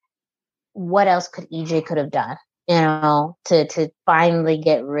point, what else could EJ could have done, to finally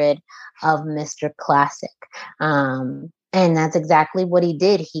get rid of Mr. Classic? And that's exactly what he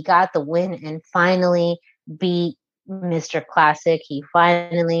did. He got the win and finally beat Mr. Classic. He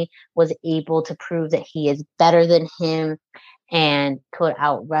finally was able to prove that he is better than him and could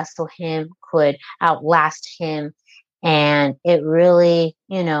out wrestle him, could outlast him. And it really,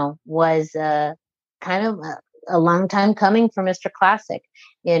 was kind of a long time coming for Mr. Classic.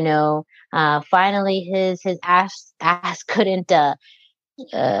 Finally his ass couldn't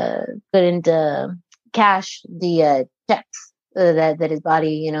cash the checks that his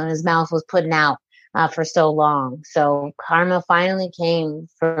body, his mouth was putting out for so long. So karma finally came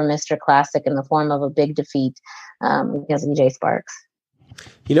for Mr. Classic in the form of a big defeat against EJ Sparks.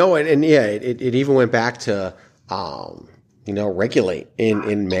 It even went back to Regulate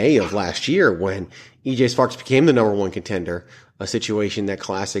in May of last year when EJ Sparks became the number one contender, a situation that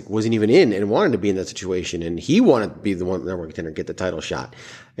Classic wasn't even in and wanted to be in that situation. And he wanted to be the number one contender, get the title shot.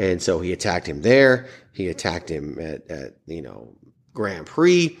 And so he attacked him there. He attacked him at Grand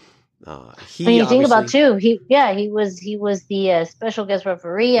Prix. When you think about too, he was the special guest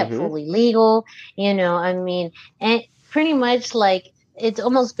referee at Fully Legal, and pretty much like it's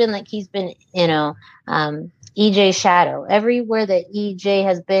almost been like he's been, EJ's shadow everywhere that EJ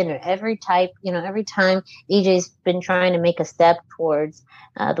has been, or every time EJ's been trying to make a step towards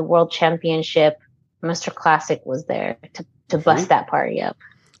the world championship, Mr. Classic was there to bust that party up.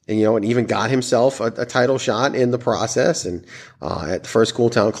 And, and even got himself a title shot in the process. And at the first Cool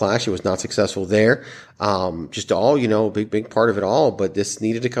Town Clash, he was not successful there. Just all, big part of it all. But this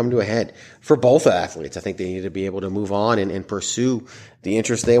needed to come to a head for both athletes. I think they needed to be able to move on and pursue the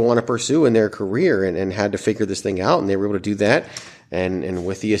interests they want to pursue in their career and had to figure this thing out. And they were able to do that. And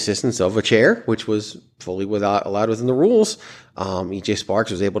with the assistance of a chair, which was fully allowed within the rules, EJ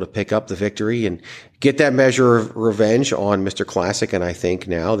Sparks was able to pick up the victory and get that measure of revenge on Mr. Classic. And I think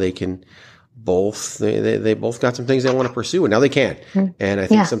now they can they both got some things they want to pursue, and now they can. And I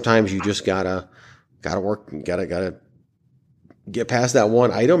think sometimes you just gotta work, gotta get past that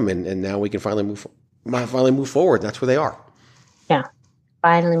one item, and now we can finally move forward. That's where they are. Yeah,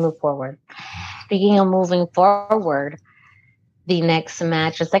 finally move forward. Speaking of moving forward, the next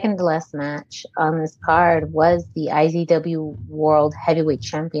match, the second to last match on this card, was the IZW World Heavyweight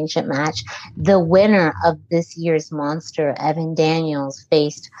Championship match. The winner of this year's Monster, Evan Daniels,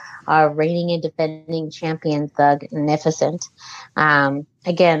 faced our reigning and defending champion, Thugnificent.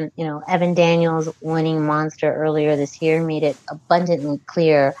 Again, Evan Daniels winning Monster earlier this year made it abundantly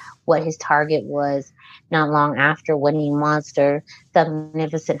clear what his target was. Not long after winning Monster,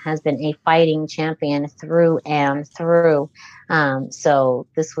 Thugnificent has been a fighting champion through and through. So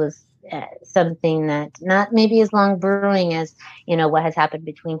this was something that not maybe as long brewing as, what has happened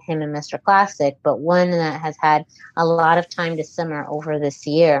between him and Mr. Classic, but one that has had a lot of time to simmer over this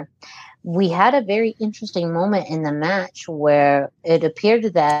year. We had a very interesting moment in the match where it appeared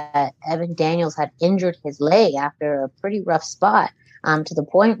that Evan Daniels had injured his leg after a pretty rough spot, to the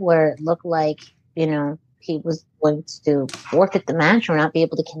point where it looked like, he was going to forfeit the match or not be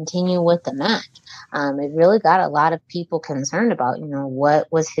able to continue with the match. It really got a lot of people concerned about, what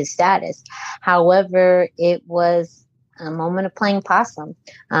was his status. However, it was a moment of playing possum,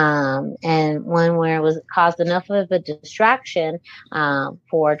 and one where it was caused enough of a distraction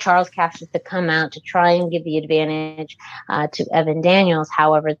for Charles Cassius to come out to try and give the advantage to Evan Daniels.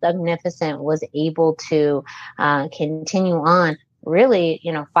 However, Thugnificent was able to continue on, really,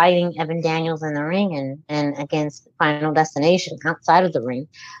 fighting Evan Daniels in the ring and against Final Destination outside of the ring.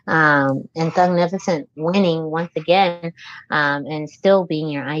 And Thugnificent winning once again, and still being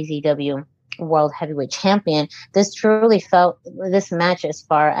your IZW World Heavyweight Champion. This truly felt this match, as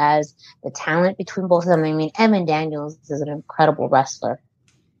far as the talent between both of them. I mean, Evan Daniels is an incredible wrestler.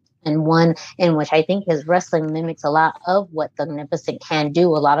 and one in which I think his wrestling mimics a lot of what Thugnificent can do,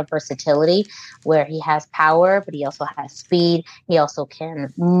 a lot of versatility, where he has power, but he also has speed. He also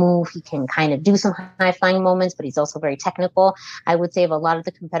can move. He can kind of do some high-flying moments, but he's also very technical. I would say of a lot of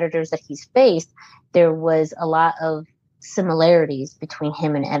the competitors that he's faced, there was a lot of similarities between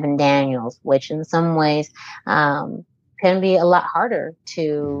him and Evan Daniels, which in some ways can be a lot harder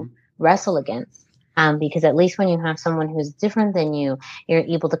to wrestle against. Because at least when you have someone who's different than you, you're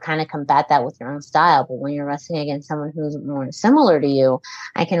able to kind of combat that with your own style. But when you're wrestling against someone who's more similar to you,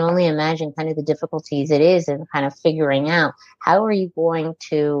 I can only imagine kind of the difficulties it is in kind of figuring out how are you going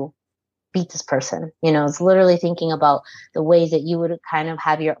to beat this person. It's literally thinking about the ways that you would kind of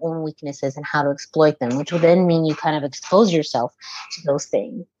have your own weaknesses and how to exploit them, which would then mean you kind of expose yourself to those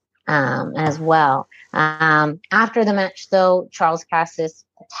things as well. After the match, though, Charles Cassis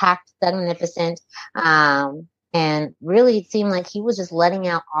attacked Thugnificent, and really it seemed like he was just letting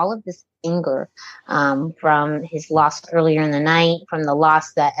out all of this anger from his loss earlier in the night, from the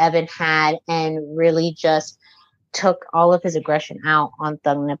loss that Evan had, and really just took all of his aggression out on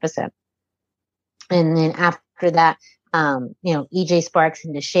Thugnificent. And then after that, EJ Sparks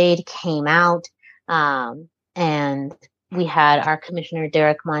and the Shade came out, and we had our commissioner,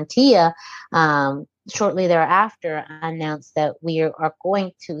 Derek Montilla, shortly thereafter announced that we are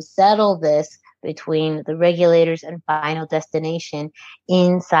going to settle this between the Regulators and Final Destination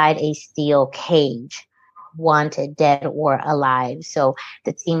inside a steel cage, wanted dead or alive. So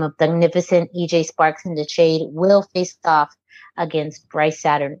the team of Thugnificent, EJ Sparks, and the Shade will face off against Bryce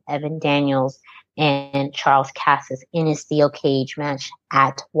Saturn, Evan Daniels, and Charles Cassis in a steel cage match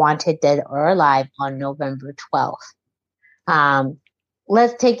at Wanted Dead or Alive on November 12th.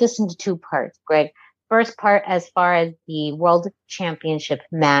 Let's take this into two parts, Greg. First part, as far as the World Championship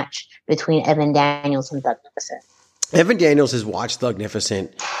match between Evan Daniels and Thugnificent. Evan Daniels has watched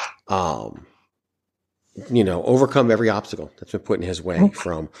Thugnificent, overcome every obstacle that's been put in his way,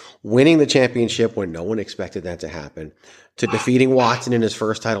 from winning the championship when no one expected that to happen, to defeating Watson in his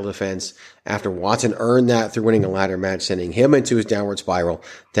first title defense after Watson earned that through winning a ladder match, sending him into his downward spiral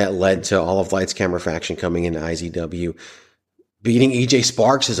that led to all of Lights Camera Faction coming into IZW, beating EJ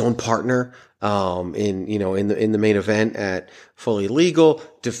Sparks, his own partner, in the main event at Fully Legal,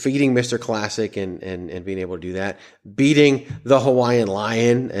 defeating Mr. Classic and being able to do that, beating the Hawaiian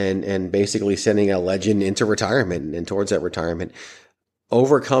Lion and basically sending a legend into retirement and towards that retirement,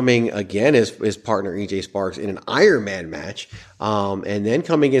 overcoming again his partner EJ Sparks in an Iron Man match, and then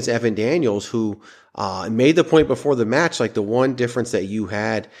coming against Evan Daniels, who made the point before the match, like the one difference that you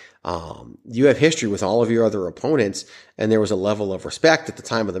had, you have history with all of your other opponents, and there was a level of respect at the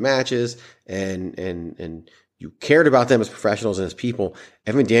time of the matches, and you cared about them as professionals and as people.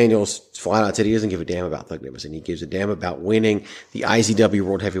 Evan Daniels flat out said he doesn't give a damn about Thugnificent. He gives a damn about winning the IZW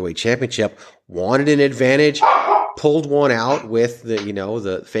World Heavyweight Championship, wanted an advantage, pulled one out with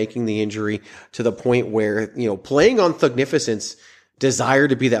the faking the injury to the point where, playing on Thugnificent's desire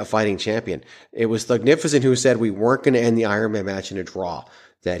to be that fighting champion. It was Thugnificent who said we weren't going to end the Iron Man match in a draw,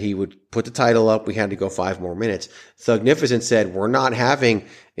 that he would put the title up. We had to go 5 more minutes. Thugnificent said, we're not having,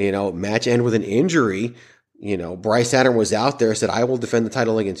 match end with an injury. Bryce Saturn was out there, said, I will defend the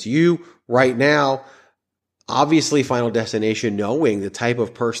title against you right now. Obviously, Final Destination, knowing the type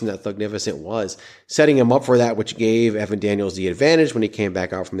of person that Thugnificent was, setting him up for that, which gave Evan Daniels the advantage when he came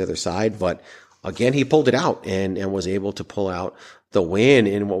back out from the other side. But again, he pulled it out and was able to pull out the win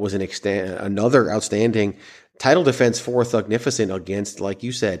in what was another outstanding title defense for Thugnificent against, like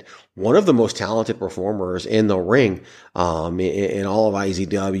you said, one of the most talented performers in the ring, in all of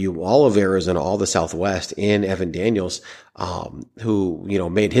IZW, all of Arizona, all the Southwest, in Evan Daniels, who,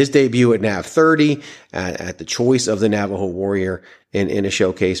 made his debut at NAV 30 at the choice of the Navajo Warrior in a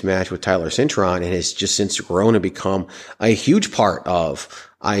showcase match with Tyler Cintron, and has just since grown and become a huge part of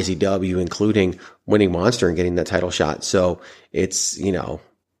IZW, including winning Monster and getting that title shot. So it's,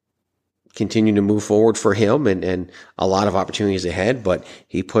 continuing to move forward for him and a lot of opportunities ahead, but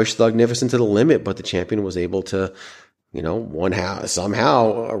he pushed Thugnificent to the limit, but the champion was able to,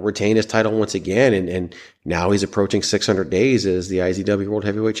 somehow retain his title once again. And now he's approaching 600 days as the IZW World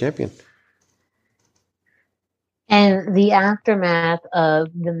Heavyweight Champion. And the aftermath of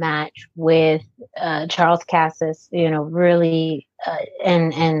the match with Charles Cassis, really,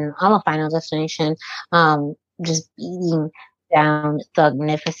 and on the Final Destination, just beating down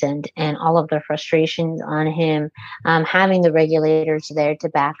Thugnificent and all of the frustrations on him, having the Regulators there to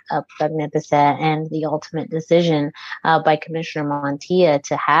back up Thugnificent, and the ultimate decision by Commissioner Montilla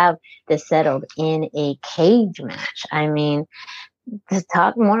to have this settled in a cage match. I mean, to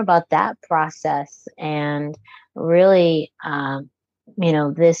talk more about that process and really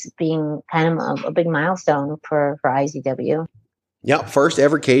this being kind of a big milestone for IZW. Yep, first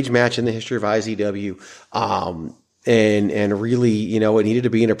ever cage match in the history of IZW. And really, it needed to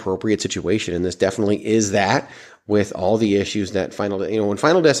be an appropriate situation. And this definitely is that, with all the issues that when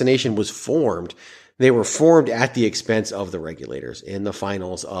Final Destination was formed, they were formed at the expense of the Regulators in the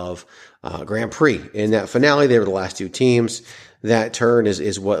finals of Grand Prix. In that finale, they were the last two teams. That turn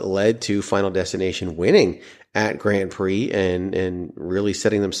is what led to Final Destination winning at Grand Prix and really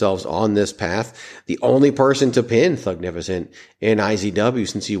setting themselves on this path. The only person to pin Thugnificent in IZW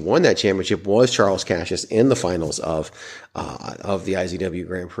since he won that championship was Charles Cassius in the finals of the IZW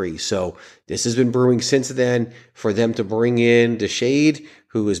Grand Prix. So this has been brewing since then. For them to bring in DeShade,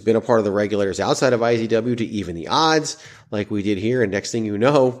 who has been a part of the Regulators outside of IZW, to even the odds like we did here. And next thing you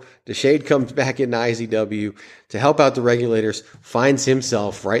know, DeShade comes back into IZW to help out the Regulators, finds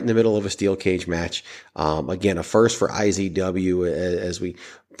himself right in the middle of a steel cage match. Again, a first for IZW as we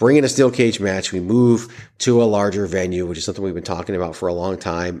bring in a steel cage match. We move to a larger venue, which is something we've been talking about for a long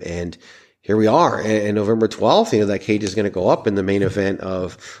time. And here we are. And November 12th, that cage is going to go up in the main event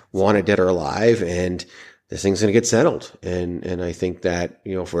of Wanted Dead or Alive. And this thing's going to get settled. And I think that,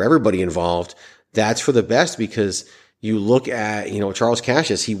 for everybody involved, that's for the best, because you look at, Charles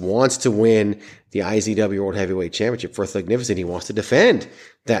Cassius, he wants to win the IZW World Heavyweight Championship. For Thugnificent, he wants to defend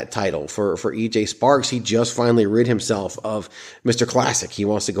that title. For EJ Sparks, he just finally rid himself of Mr. Classic. He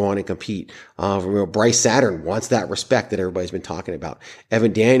wants to go on and compete. Bryce Saturn wants that respect that everybody's been talking about.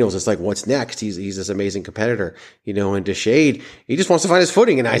 Evan Daniels is like, what's next? He's this amazing competitor, and DeShade, he just wants to find his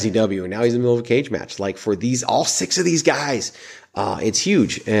footing in IZW, and now he's in the middle of a cage match. Like, for all six of these guys, it's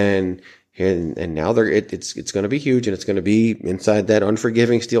huge. And now it's going to be huge, and it's going to be inside that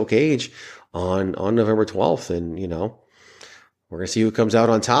unforgiving steel cage on November 12th. And, we're going to see who comes out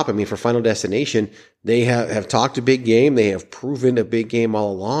on top. I mean, for Final Destination, they have talked a big game. They have proven a big game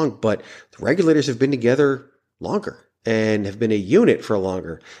all along, but the Regulators have been together longer and have been a unit for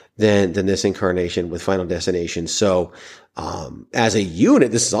longer than this incarnation with Final Destination. So, as a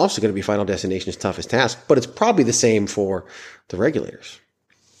unit, this is also going to be Final Destination's toughest task, but it's probably the same for the Regulators.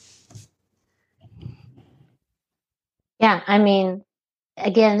 Yeah, I mean,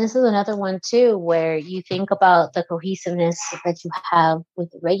 again, this is another one too, where you think about the cohesiveness that you have with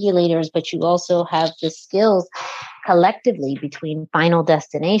the Regulators, but you also have the skills collectively between Final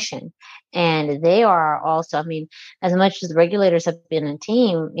Destination. And they are also, I mean, as much as the Regulators have been a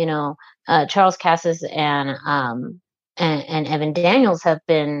team, Charles Cassius and Evan Daniels have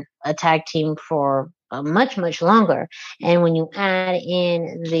been a tag team for much, much longer. And when you add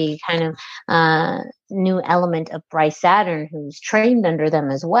in the kind of new element of Bryce Saturn, who's trained under them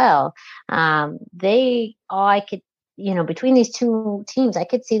as well, I could, between these two teams, I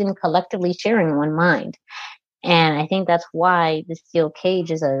could see them collectively sharing one mind. And I think that's why the steel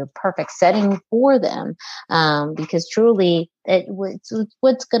cage is a perfect setting for them, because truly it's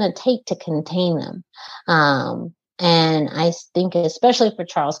what's going to take to contain them. And I think especially for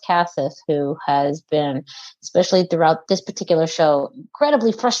Charles Cassius, who has been, especially throughout this particular show,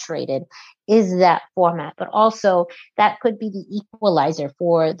 incredibly frustrated, is that format. But also that could be the equalizer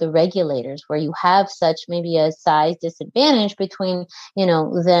for the Regulators, where you have such maybe a size disadvantage between,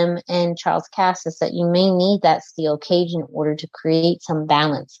 them and Charles Cassius, that you may need that steel cage in order to create some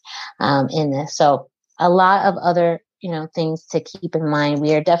balance in this. So a lot of other things to keep in mind.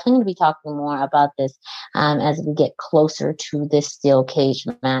 We are definitely going to be talking more about this as we get closer to this steel cage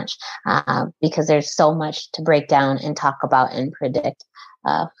match, because there's so much to break down and talk about and predict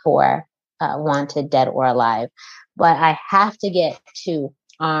for Wanted Dead or Alive. But I have to get to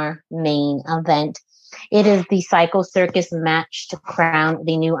our main event. It is the Psycho Circus match to crown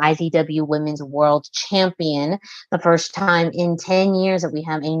the new IZW Women's World Champion. The first time in 10 years that we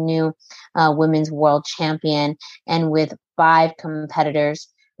have a new Women's World Champion, and with 5 competitors: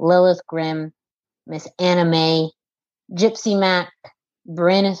 Lilith Grimm, Miss Anna May, Gypsy Mac,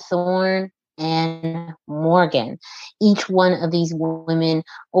 Bryn Thorne, and Morgan. Each one of these women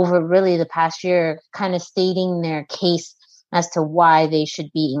over really the past year kind of stating their case as to why they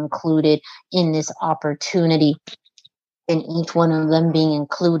should be included in this opportunity, and each one of them being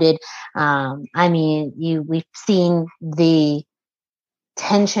included. We've seen the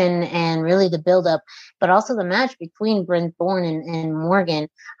tension and really the buildup, but also the match between Bryn Thorne and Morgan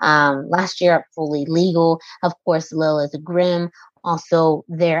last year at Fully Legal. Of course, Lilith Grimm also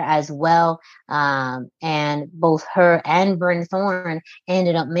there as well. And both her and Bryn Thorne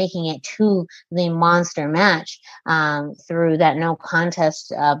ended up making it to the monster match through that no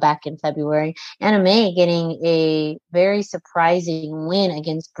contest back in February. Anna May getting a very surprising win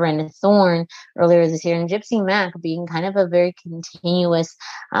against Bryn Thorne earlier this year, and Gypsy Mac being kind of a very continuous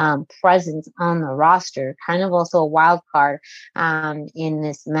presence on the roster, kind of also a wild card in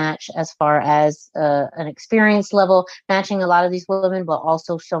this match as far as an experience level, matching a lot of these women, but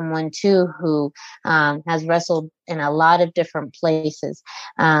also someone too who has wrestled in a lot of different places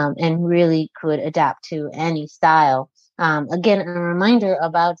and really could adapt to any style. Again, a reminder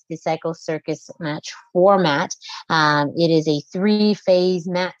about the Psycho Circus match format. It is a 3-phase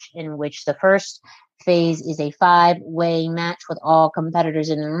match in which the first phase is a 5-way match with all competitors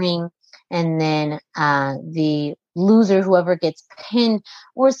in the ring. And then the loser, whoever gets pinned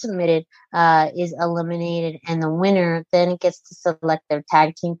or submitted, is eliminated. And the winner then gets to select their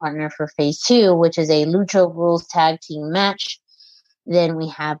tag team partner for phase 2, which is a Lucha Rules tag team match. Then we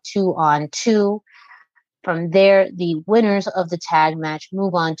have 2-on-2. From there, the winners of the tag match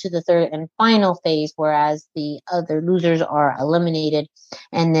move on to the third and final phase, whereas the other losers are eliminated.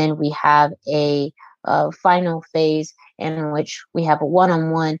 And then we have a final phase in which we have a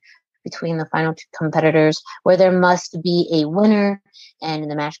one-on-one between the final 2 competitors, where there must be a winner, and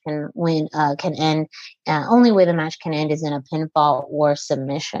the match can end. Only way the match can end is in a pinfall or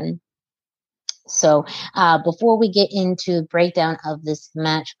submission. So before we get into breakdown of this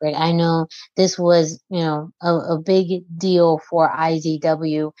match, Greg, I know this was, a big deal for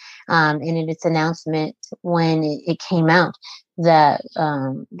IZW and in its announcement when it came out that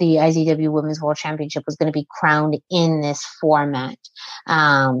the IZW Women's World Championship was going to be crowned in this format.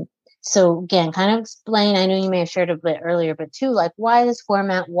 So again, kind of explain, I know you may have shared a bit earlier, but too, like, why this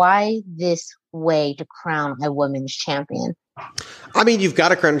format, why this way to crown a women's champion? I mean, you've got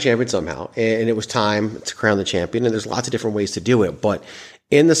to crown a champion somehow, and it was time to crown the champion, and there's lots of different ways to do it. But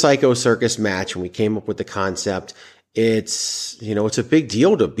in the Psycho Circus match, when we came up with the concept, it's a big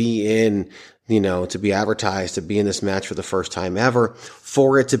deal to be in, to be advertised, to be in this match for the first time ever,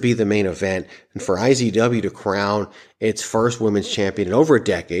 for it to be the main event, and for IZW to crown its first women's champion in over a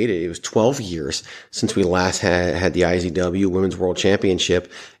decade. It was 12 years since we last had the IZW Women's World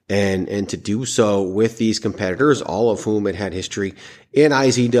Championship. And to do so with these competitors, all of whom had history in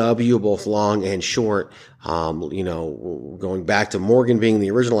IZW, both long and short, going back to Morgan being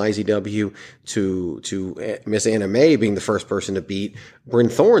the original IZW to Miss Anna May being the first person to beat Bryn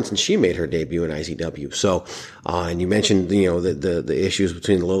Thorne since she made her debut in IZW. So, and you mentioned, the issues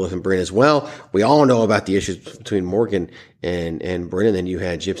between Lilith and Bryn as well. We all know about the issues between Morgan and Bryn, and then you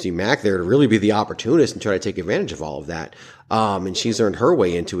had Gypsy Mac there to really be the opportunist and try to take advantage of all of that. And she's earned her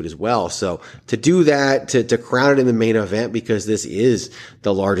way into it as well. So to do that, to crown it in the main event, because this is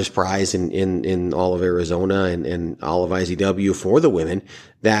the largest prize in all of Arizona and all of IZW for the women,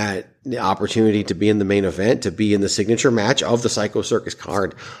 that the opportunity to be in the main event, to be in the signature match of the Psycho Circus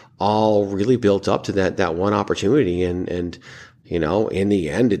card, all really built up to that one opportunity. And, in the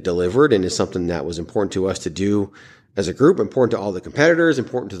end, it delivered, and it's something that was important to us to do as a group, important to all the competitors,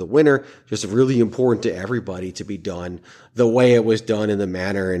 important to the winner, just really important to everybody to be done the way it was done, in the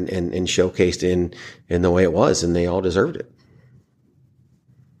manner and showcased in the way it was, and they all deserved it.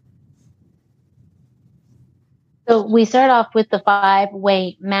 So we start off with the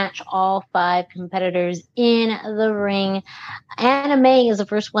 5-way match, all 5 competitors in the ring. Anna May is the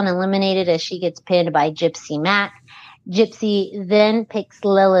first one eliminated as she gets pinned by Gypsy Mac. Gypsy then picks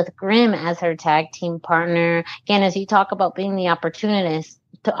Lilith Grimm as her tag team partner. Again, as you talk about being the opportunist,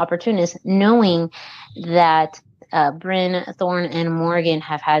 knowing that Bryn, Thorne, and Morgan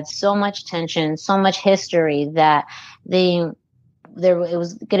have had so much tension, so much history that it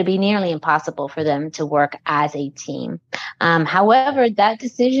was going to be nearly impossible for them to work as a team. However, that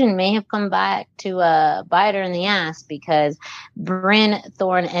decision may have come back to bite her in the ass, because Bryn,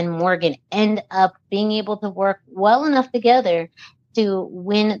 Thorne, and Morgan end up being able to work well enough together to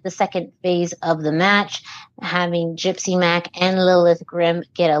win the second phase of the match, having Gypsy Mac and Lilith Grimm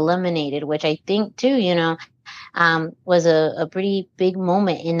get eliminated, which I think too, was a pretty big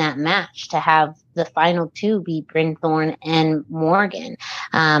moment in that match, to have the final 2 be Bryn Thorne and Morgan.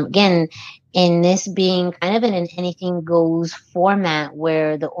 Again, in this being kind of an anything goes format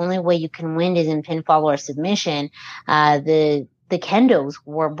where the only way you can win is in pinfall or submission, the kendos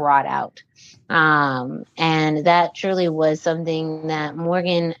were brought out. And that truly was something that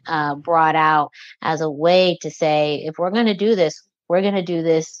Morgan brought out as a way to say, if we're going to do this, we're going to do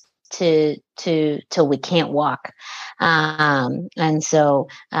this till we can't walk. And so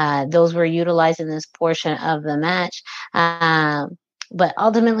those were utilized in this portion of the match. But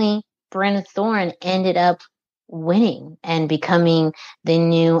ultimately, Brenda Thorne ended up winning and becoming the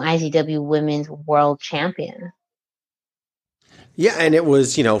new IZW Women's World Champion. Yeah, and it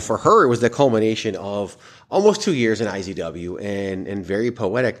was, for her, it was the culmination of almost 2 years in IZW, and very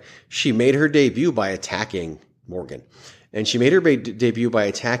poetic. She made her debut by attacking Morgan. And she made her debut by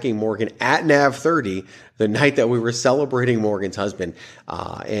attacking Morgan at NAV 30, the night that we were celebrating Morgan's husband.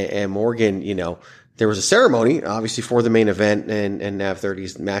 And Morgan, there was a ceremony, obviously, for the main event and NAV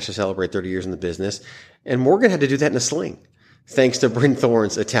 30's match to celebrate 30 years in the business. And Morgan had to do that in a sling, thanks to Bryn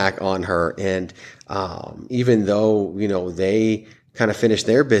Thorne's attack on her. And even though, they kind of finished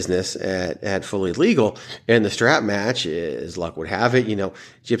their business at Fully Legal in the strap match, as luck would have it,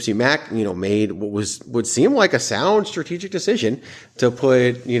 Gypsy Mac, made what would seem like a sound strategic decision to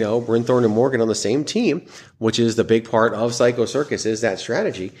put, Bryn Thorne and Morgan on the same team, which is the big part of Psycho Circus, is that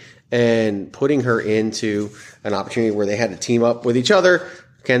strategy, and putting her into an opportunity where they had to team up with each other.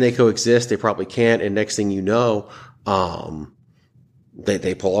 Can they coexist? They probably can't. And next thing you know,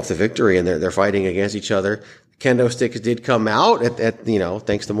 they pull off the victory, and they're fighting against each other. Kendo sticks did come out at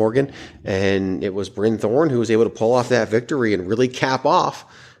thanks to Morgan, and it was Bryn Thorne who was able to pull off that victory and really cap off,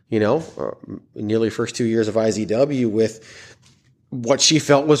 nearly first 2 years of IZW with what she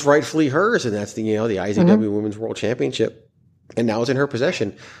felt was rightfully hers, and that's the IZW Women's World Championship, and now it's in her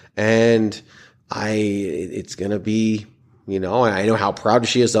possession, and it's gonna be. And I know how proud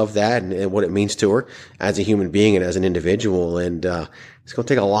she is of that and what it means to her as a human being and as an individual. And it's going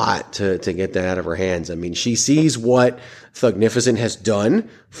to take a lot to get that out of her hands. I mean, she sees what Thugnificent has done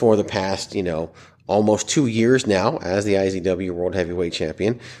for the past, almost 2 years now as the IZW World Heavyweight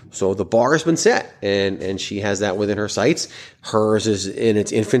Champion. So the bar has been set, and she has that within her sights. Hers is in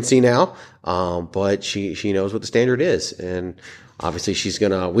its infancy now, but she knows what the standard is. And obviously,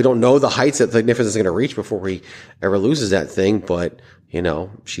 we don't know the heights that Thugnificent is going to reach before he ever loses that thing, but,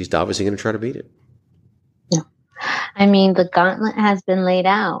 she's obviously going to try to beat it. Yeah. I mean, the gauntlet has been laid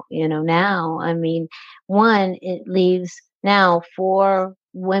out, now. I mean, one, it leaves now 4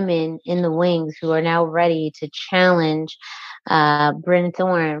 women in the wings who are now ready to challenge Bryn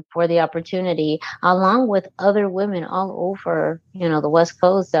Thorne for the opportunity, along with other women all over, the West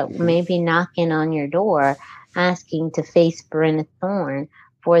Coast that may be knocking on your door, asking to face Bryn Thorne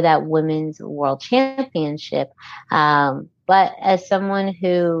for that Women's World Championship. But as someone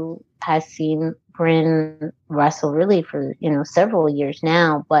who has seen Bryn wrestle really for, several years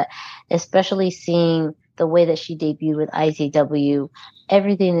now, but especially seeing the way that she debuted with IZW,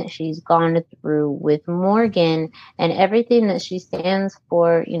 everything that she's gone through with Morgan, and everything that she stands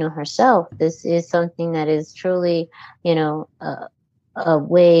for, herself, this is something that is truly, a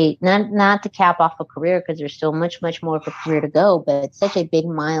way not to cap off a career, because there's still much more of a career to go, but it's such a big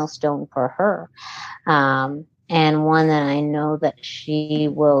milestone for her, and one that I know that she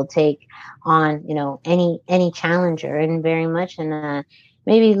will take on any challenger, and very much, and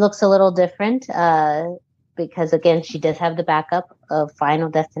maybe looks a little different because again she does have the backup of Final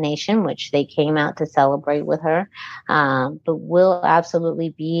Destination, which they came out to celebrate with her, but will absolutely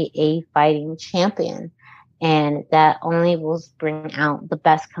be a fighting champion. And that only will bring out the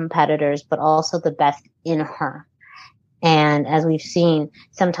best competitors, but also the best in her. And as we've seen,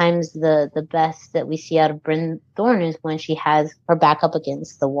 sometimes the best that we see out of Bryn Thorne is when she has her back up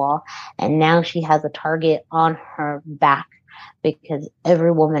against the wall. And now she has a target on her back, because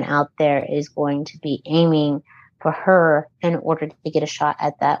every woman out there is going to be aiming for her in order to get a shot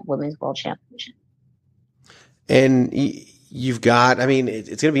at that Women's World Championship. And you've got, it's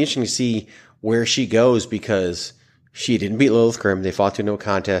going to be interesting to see where she goes, because she didn't beat Lilith Grimm. They fought to no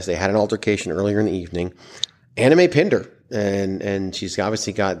contest. They had an altercation earlier in the evening. Anime pinned her, and she's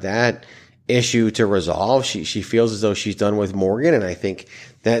obviously got that issue to resolve. She feels as though she's done with Morgan, and I think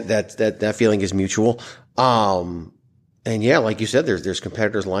that feeling is mutual. And yeah, like you said, there's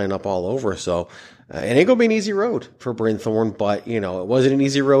competitors lining up all over. So it ain't gonna be an easy road for Bryn Thorne, but it wasn't an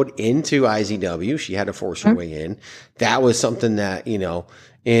easy road into IZW. She had to force her way in. That was something that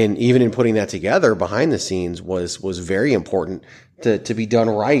and even in putting that together behind the scenes was very important to be done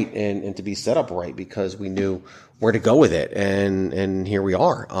right and to be set up right, because we knew where to go with it. And here we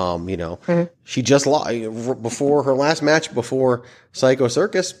are. She just lost before her last match before Psycho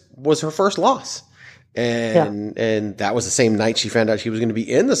Circus was her first loss. And that was the same night she found out she was going to be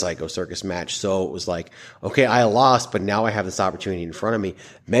in the Psycho Circus match. So it was like, okay, I lost, but now I have this opportunity in front of me.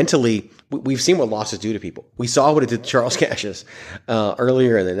 Mentally, we've seen what losses do to people. We saw what it did to Charles Cassius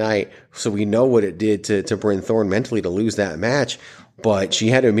earlier in the night. So we know what it did to Bryn Thorne mentally to lose that match. But she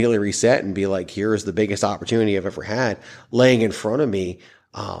had to immediately reset and be like, here's the biggest opportunity I've ever had laying in front of me.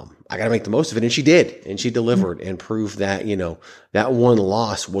 I got to make the most of it. And she did. And she delivered and proved that, that one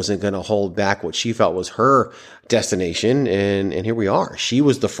loss wasn't going to hold back what she felt was her destination. And here we are. She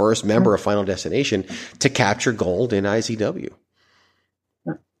was the first member of Final Destination to capture gold in IZW.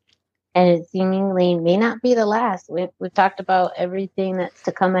 And it seemingly may not be the last. We've talked about everything that's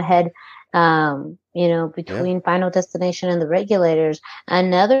to come ahead, between Final Destination and the Regulators.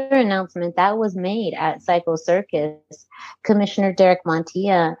 Another announcement that was made at Psycho Circus, Commissioner Derek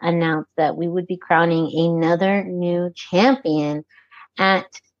Montilla announced that we would be crowning another new champion at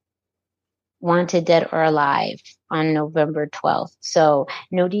Wanted Dead or Alive on November 12th. So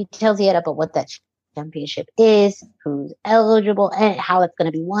no details yet about what that championship is, who's eligible, and how it's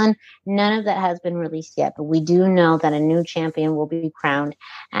going to be won. None of that has been released yet, but we do know that a new champion will be crowned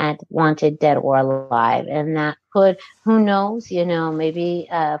at Wanted Dead or Alive, and that could, who knows, maybe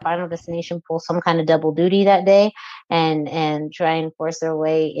Final Destination pull some kind of double duty that day and try and force their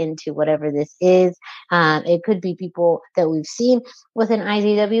way into whatever this is. It could be people that we've seen within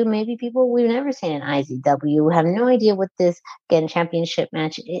IZW, maybe people we've never seen in IZW. We have no idea what this, again, championship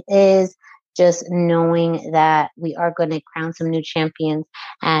match is. Just knowing that we are going to crown some new champions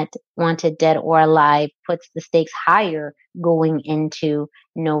at Wanted Dead or Alive puts the stakes higher going into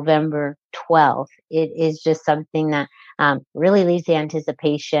November 12th. It is just something that really leaves the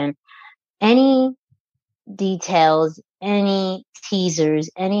anticipation. Any details, any teasers,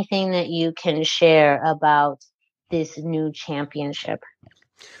 anything that you can share about this new championship?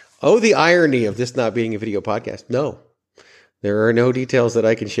 Oh, the irony of this not being a video podcast. No. There are no details that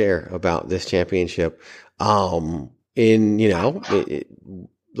I can share about this championship. The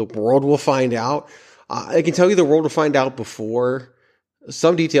world will find out. I can tell you the world will find out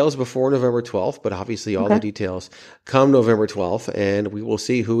some details before November 12th, but obviously all the details come November 12th, and we will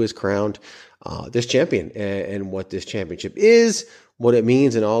see who is crowned this champion and what this championship is, what it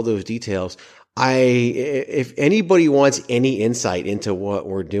means, and all those details. If anybody wants any insight into what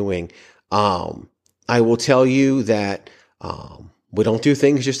we're doing, I will tell you that we don't do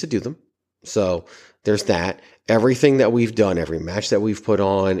things just to do them. So there's that. Everything that we've done, every match that we've put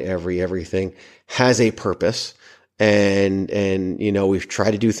on, everything has a purpose. And we've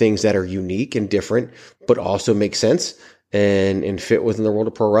tried to do things that are unique and different, but also make sense and fit within the world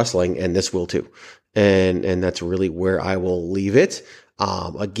of pro wrestling. And this will too. And that's really where I will leave it.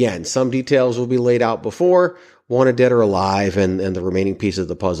 Again, some details will be laid out before Wanted Dead or Alive, and the remaining pieces of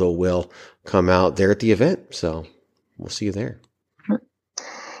the puzzle will come out there at the event. So we'll see you there.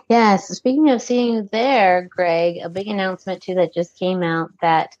 Yes. Speaking of seeing you there, Greg, a big announcement too that just came out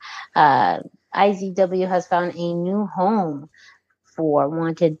that IZW has found a new home for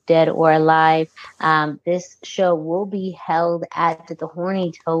Wanted Dead or Alive. This show will be held at the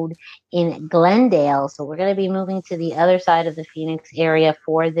Horny Toad in Glendale. So we're going to be moving to the other side of the Phoenix area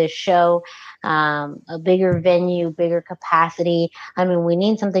for this show. A bigger venue, bigger capacity. I mean, we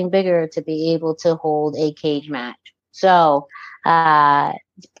need something bigger to be able to hold a cage match. So,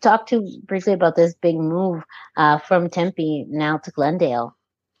 talk briefly about this big move from Tempe now to Glendale.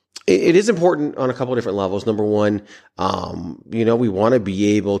 It is important on a couple of different levels. Number one, we want to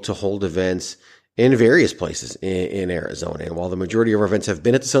be able to hold events in various places in Arizona. And while the majority of our events have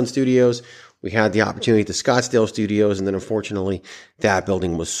been at the Sun Studios, we had the opportunity at the Scottsdale Studios. And then unfortunately, that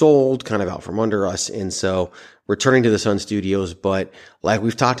building was sold kind of out from under us. And so returning to the Sun Studios. But like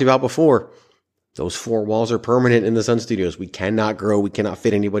we've talked about before, those four walls are permanent in the Sun Studios. We cannot grow. We cannot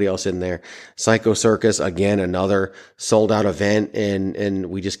fit anybody else in there. Psycho Circus, again, another sold out event. And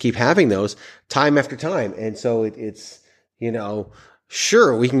we just keep having those time after time. And so it's,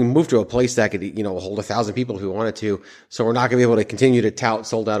 sure, we can move to a place that could, hold 1,000 people if we wanted to. So we're not going to be able to continue to tout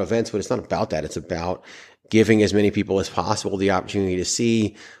sold out events, but it's not about that. It's about giving as many people as possible the opportunity to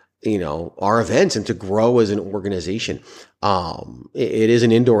see, our events and to grow as an organization. It is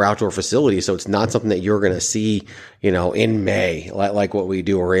an indoor-outdoor facility, so it's not something that you're going to see, in May, like what we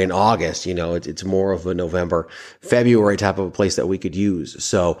do, or in August. It's more of a November, February type of a place that we could use.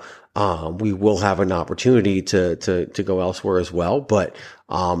 So, we will have an opportunity to go elsewhere as well, but,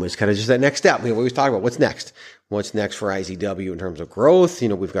 it's kind of just that next step. We always talk about what's next. what's next for IZW in terms of growth.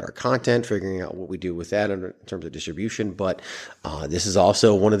 We've got our content, figuring out what we do with that in terms of distribution. But this is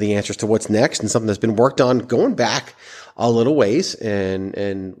also one of the answers to what's next, and something that's been worked on going back a little ways,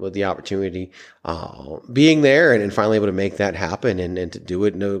 and with the opportunity being there and finally able to make that happen and to do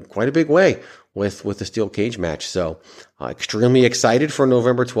it in quite a big way with the steel cage match. So extremely excited for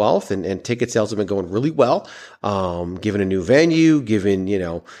November 12th, and ticket sales have been going really well. Given a new venue,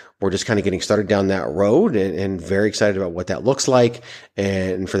 we're just kind of getting started down that road, and very excited about what that looks like,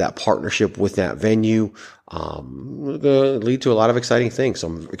 and for that partnership with that venue, lead to a lot of exciting things. So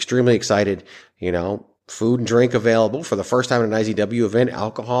I'm extremely excited, food and drink available for the first time in an IZW event,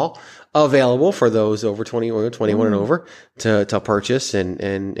 alcohol available for those over 21 and over to purchase and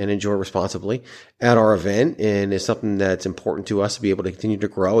enjoy responsibly at our event. And it's something that's important to us to be able to continue to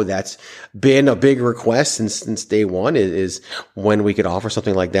grow. That's been a big request since day one, is when we could offer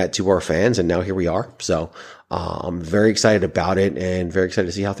something like that to our fans. And now here we are. So I'm very excited about it, and very excited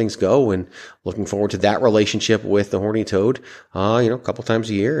to see how things go, and looking forward to that relationship with the Horny Toad, a couple times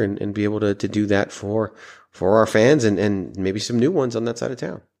a year, and be able to do that for our fans, and maybe some new ones on that side of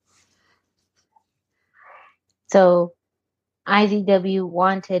town. So IZW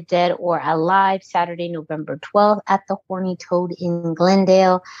Wanted, Dead or Alive, Saturday, November 12th at the Horny Toad in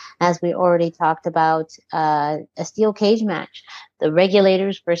Glendale. As we already talked about, a steel cage match, the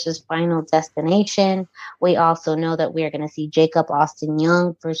Regulators versus Final Destination. We also know that we are going to see Jacob Austin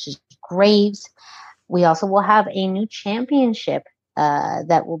Young versus Graves. We also will have a new championship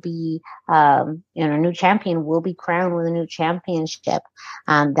that will be, a new champion will be crowned with a new championship.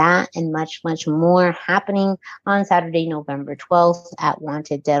 That and much, much more happening on Saturday, November 12th at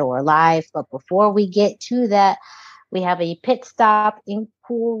Wanted, Dead or Alive. But before we get to that, we have a pit stop in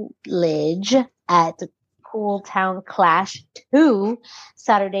Coolidge at Cool Town Clash 2,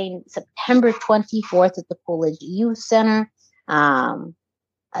 Saturday, September 24th at the Coolidge Youth Center.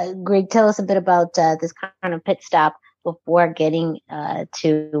 Greg, tell us a bit about this kind of pit stop before getting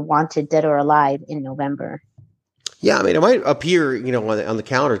to Wanted, Dead or Alive in November. Yeah, I mean, it might appear, on the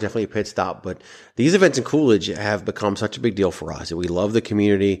calendar, definitely a pit stop, but these events in Coolidge have become such a big deal for us. We love the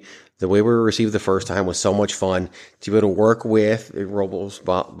community. The way we were received the first time was so much fun to be able to work with Robles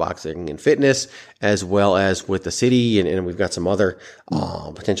Boxing and Fitness, as well as with the city. And we've got some other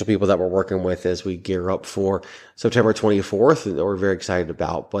potential people that we're working with as we gear up for September 24th that we're very excited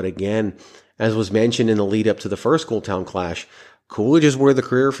about. But again, as was mentioned in the lead up to the first Cool Town Clash, Coolidge is where the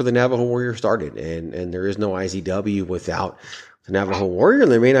career for the Navajo Warrior started. And there is no IZW without the Navajo Warrior,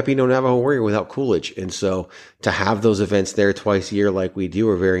 and there may not be no Navajo Warrior without Coolidge. And so to have those events there twice a year like we do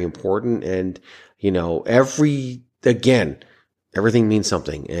are very important. And, everything means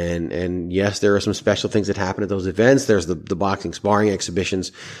something. And yes, there are some special things that happen at those events. There's the boxing sparring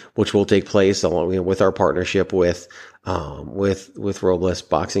exhibitions, which will take place along with our partnership with Robles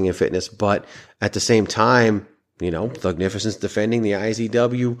Boxing and Fitness. But at the same time, Thugnificent's defending the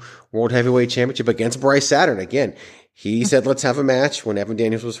IZW World Heavyweight Championship against Bryce Saturn. Again, he said, let's have a match when Evan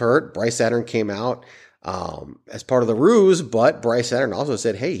Daniels was hurt. Bryce Saturn came out as part of the ruse, but Bryce Saturn also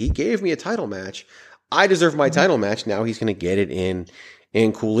said, hey, he gave me a title match. I deserve my title match. Now he's going to get it in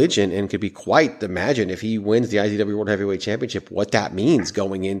Coolidge, and could be quite, imagine if he wins the IZW World Heavyweight Championship, what that means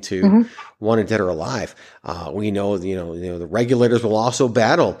going into Wanted, Dead or Alive. We know, the Regulators will also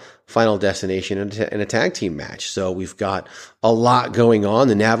battle Final Destination in a tag team match. So we've got a lot going on.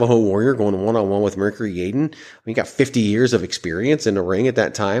 The Navajo Warrior going one-on-one with Mercury Yaden. We got 50 years of experience in the ring at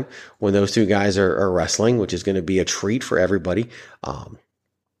that time when those two guys are wrestling, which is going to be a treat for everybody.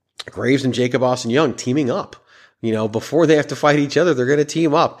 Graves and Jacob Austin Young teaming up. Before they have to fight each other, they're going to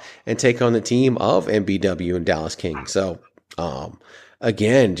team up and take on the team of MBW and Dallas King. So,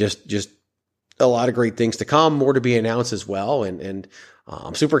 again, just a lot of great things to come, more to be announced as well. And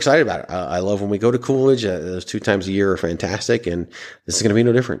I'm super excited about it. I love when we go to Coolidge. Those 2 times a year are fantastic, and this is going to be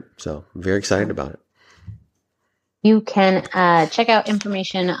no different. So I'm very excited about it. You can check out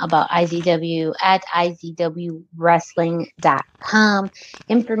information about IZW at izwwrestling.com.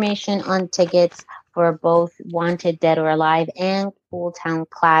 Information on tickets for both Wanted, Dead or Alive and Cool Town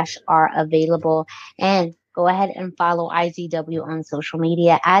Clash are available. And go ahead and follow IZW on social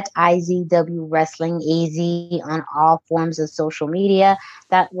media at IZW Wrestling AZ on all forms of social media.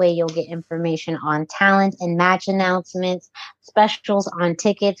 That way you'll get information on talent and match announcements, specials on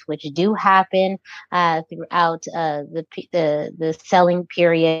tickets, which do happen throughout the selling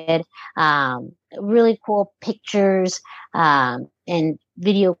period. Really cool pictures and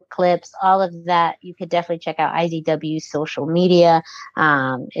video clips, all of that. You could definitely check out IZW's social media.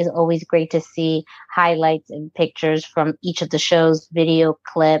 It's always great to see highlights and pictures from each of the shows, video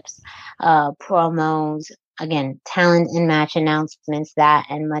clips, promos, again, talent and match announcements, that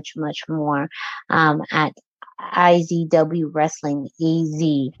and much, much more at IZW Wrestling AZ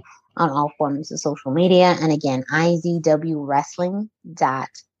on all forms of social media. And again,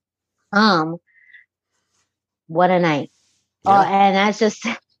 IZWWrestling.com. What a night. Yeah. Oh, and that's just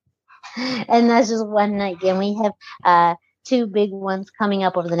one night. Again, we have two big ones coming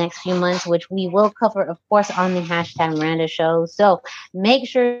up over the next few months, which we will cover, of course, on the hashtag Miranda show. So make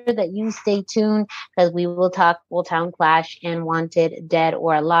sure that you stay tuned, because we will talk Old Town Clash and Wanted, Dead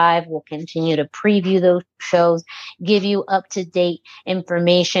or Alive. We'll continue to preview those shows, give you up-to-date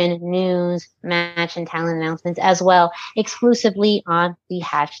information, news, match, and talent announcements as well, exclusively on the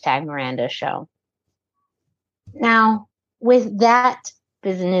hashtag Miranda show. Now, with that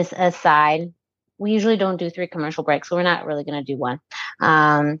business aside, we usually don't do 3 commercial breaks, so we're not really going to do one.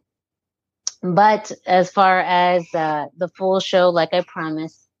 But as far as the full show, like I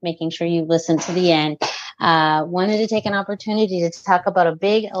promised, making sure you listen to the end, wanted to take an opportunity to talk about a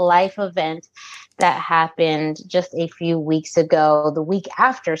big life event that happened just a few weeks ago, the week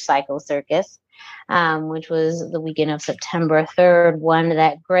after Psycho Circus, which was the weekend of September 3rd, one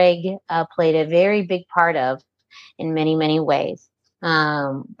that Greg played a very big part of in many, many ways,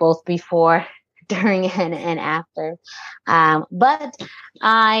 both before, during, and after. But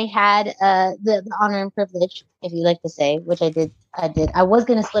I had the honor and privilege, if you like to say, which I did. I was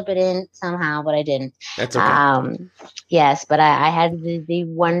going to slip it in somehow, but I didn't. That's okay. Yes, but I had the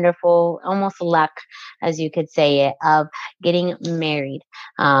wonderful, almost luck, as you could say it, of getting married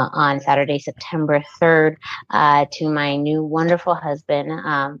on Saturday, September 3rd, to my new wonderful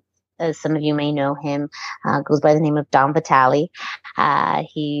husband. As some of you may know him, goes by the name of Dom Vitale.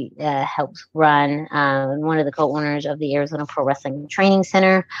 He helps run one of the co-owners of the Arizona Pro Wrestling Training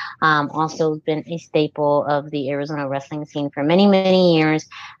Center. Also been a staple of the Arizona wrestling scene for many, many years.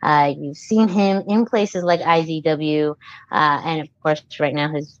 You've seen him in places like IZW, and of course, right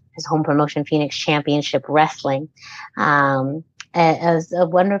now his home promotion, Phoenix Championship Wrestling. As a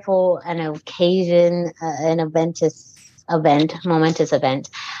wonderful an occasion, an momentous event.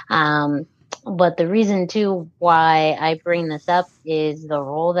 But the reason too why I bring this up is the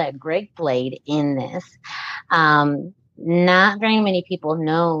role that Greg played in this. Not very many people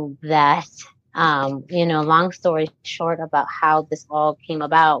know that, long story short about how this all came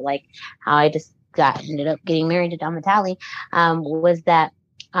about, like how I just ended up getting married to Dom Vitale, was that,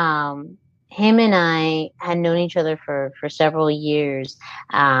 him and I had known each other for several years,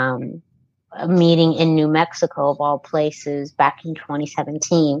 a meeting in New Mexico, of all places, back in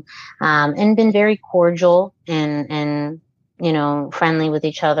 2017, and been very cordial and friendly with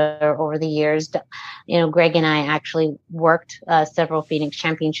each other over the years. Greg and I actually worked several Phoenix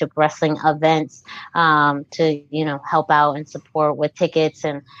Championship Wrestling events to help out and support with tickets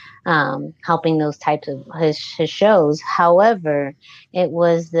and helping those types of his shows. However, it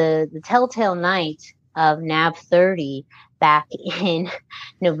was the telltale night of NAB 30 back in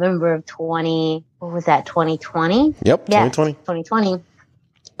November of 2020? Yep, 2020. 2020,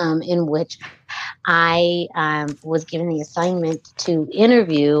 in which I was given the assignment to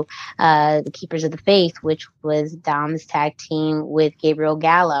interview the Keepers of the Faith, which was Dom's tag team with Gabriel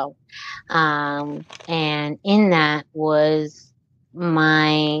Gallo. And in that was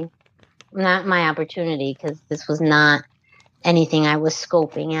not my opportunity, because this was not anything I was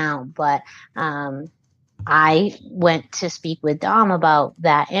scoping out, but I went to speak with Dom about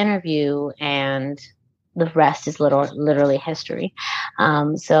that interview, and the rest is literally history.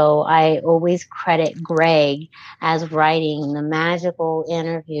 So I always credit Greg as writing the magical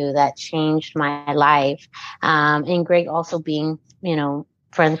interview that changed my life. And Greg also being,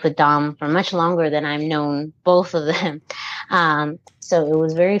 friends with Dom for much longer than I've known both of them. So it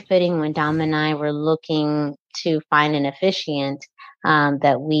was very fitting when Dom and I were looking to find an officiant,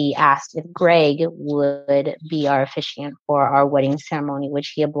 that we asked if Greg would be our officiant for our wedding ceremony, which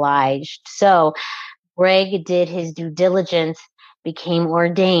he obliged. So Greg did his due diligence, became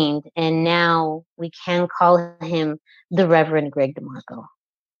ordained, and now we can call him the Reverend Greg DeMarco.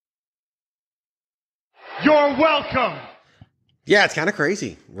 You're welcome. Yeah, it's kind of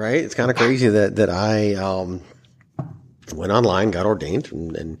crazy, right? It's kind of crazy that I went online, got ordained,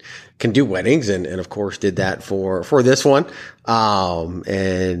 and can do weddings, and of course did that for this one. And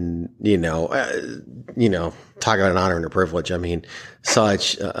talk about an honor and a privilege. I mean,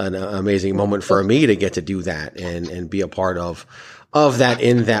 such an amazing moment for me to get to do that and be a part of that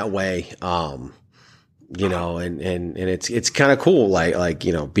in that way. And it's kind of cool. Like,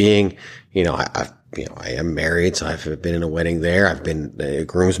 being, I am married, so I've been in a wedding there. I've been a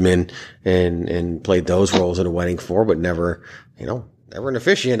groomsman and played those roles in a wedding before, but never ever an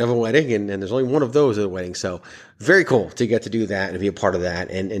officiant of a wedding, and there's only one of those at a wedding. So very cool to get to do that and to be a part of that,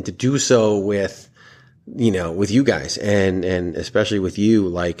 and to do so with, with you guys, and especially with you,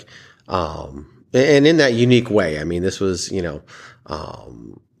 like, and in that unique way. I mean, this was,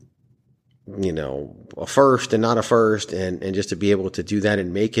 a first and not a first, and just to be able to do that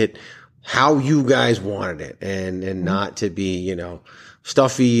and make it how you guys wanted it, and not to be,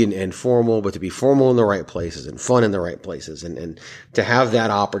 stuffy and formal, but to be formal in the right places and fun in the right places, and to have that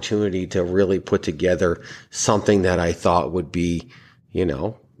opportunity to really put together something that I thought would be,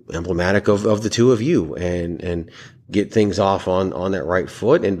 emblematic of the two of you, and get things off on that right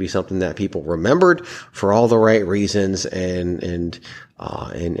foot, and be something that people remembered for all the right reasons, and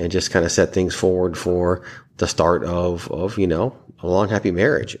just kind of set things forward for the start of a long, happy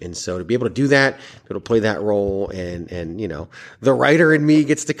marriage. And so to be able to do that, be able to play that role, and the writer in me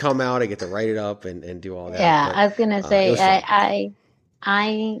gets to come out. I get to write it up and do all that. Yeah, but, I was gonna say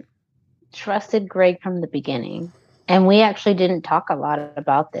I trusted Greg from the beginning, and we actually didn't talk a lot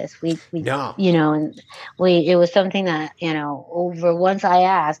about this. We no. It was something that over once I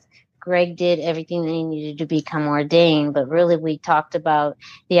asked. Greg did everything that he needed to become ordained, but really we talked about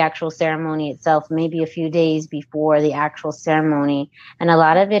the actual ceremony itself, maybe a few days before the actual ceremony. And a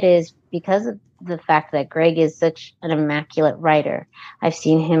lot of it is because of the fact that Greg is such an immaculate writer. I've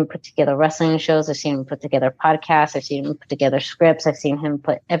seen him put together wrestling shows. I've seen him put together podcasts. I've seen him put together scripts. I've seen him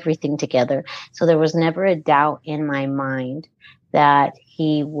put everything together. So there was never a doubt in my mind that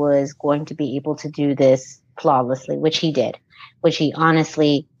he was going to be able to do this flawlessly, which he did, which he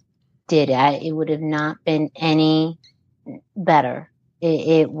honestly did. It would have not been any better.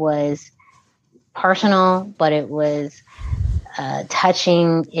 It was personal, but it was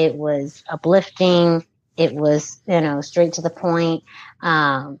touching. It was uplifting. It was straight to the point.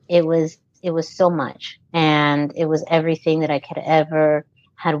 It was so much, and it was everything that I could ever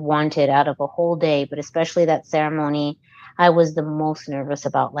had wanted out of a whole day, but especially that ceremony. I was the most nervous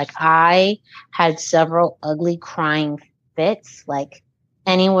about. Like, I had several ugly crying fits, like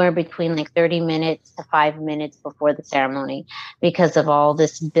anywhere between like 30 minutes to 5 minutes before the ceremony, because of all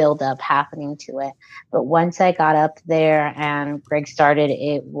this buildup happening to it. But once I got up there and Greg started,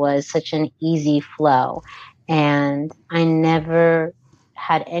 it was such an easy flow. And I never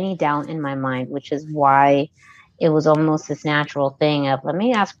had any doubt in my mind, which is why it was almost this natural thing of, let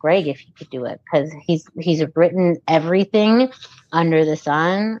me ask Greg if he could do it, because he's written everything under the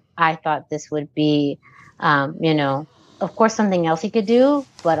sun. I thought this would be, of course, something else he could do,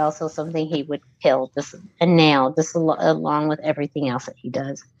 but also something he would kill and nail along with everything else that he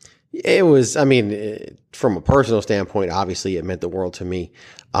does. It was, from a personal standpoint, obviously it meant the world to me,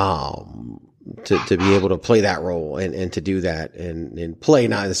 to be able to play that role and to do that and play,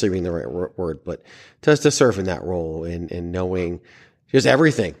 not necessarily being the right word, but just to serve in that role and knowing just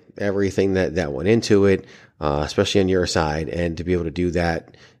everything that went into it, especially on your side, and to be able to do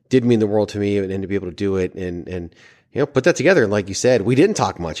that did mean the world to me, and to be able to do it and put that together. And like you said, we didn't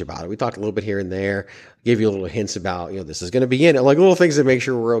talk much about it. We talked a little bit here and there, gave you a little hints about, this is going to be in it, like little things to make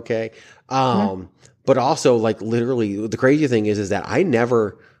sure we're okay. But also, like, literally the crazy thing is that I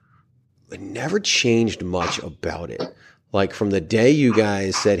never changed much about it. Like, from the day you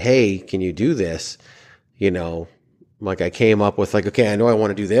guys said, hey, can you do this? Like, I came up with like, okay, I know I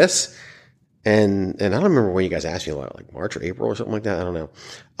want to do this. And I don't remember when you guys asked me, like March or April or something like that. I don't know.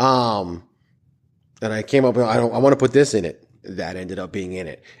 And I came up with, I want to put this in it. That ended up being in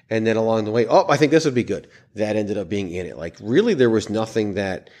it. And then along the way, I think this would be good. That ended up being in it. Like, really, there was nothing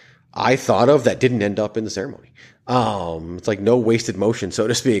that I thought of that didn't end up in the ceremony. It's like no wasted motion, so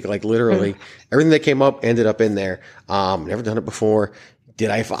to speak. Like, literally everything that came up ended up in there. Never done it before.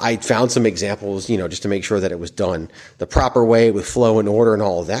 I found some examples, just to make sure that it was done the proper way with flow and order and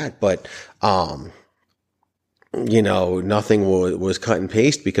all of that. But, nothing was cut and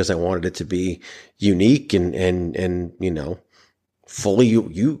paste, because I wanted it to be unique and fully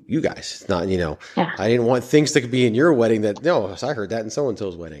you guys. It's not, I didn't want things that could be in your wedding so I heard that in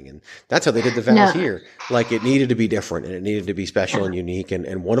so-and-so's wedding. And that's how they did the vows here. Like, it needed to be different, and it needed to be special and unique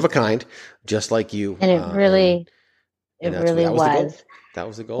and one of a kind, just like you. And it really was. That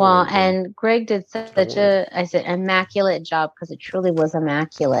was the goal. Well, and Greg did such immaculate job, because it truly was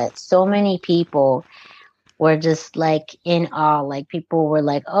immaculate. So many people were just like in awe. Like, people were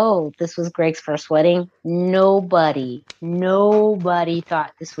like, oh, this was Greg's first wedding. Nobody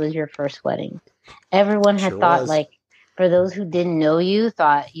thought this was your first wedding. Everyone had thought, like, for those who didn't know you,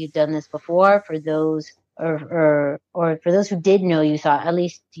 thought you'd done this before. For those or for those who did know you, thought at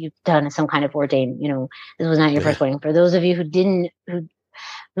least you've done some kind of ordained, this was not your first wedding. For those of you who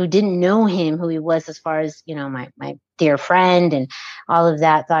didn't know him, who he was, as far as, my dear friend and all of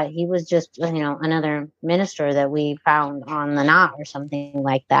that, thought he was just, another minister that we found on the knot or something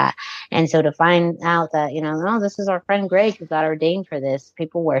like that. And so to find out that, oh, this is our friend Greg who got ordained for this,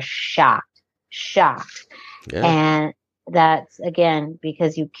 people were shocked. Yeah. And that's, again,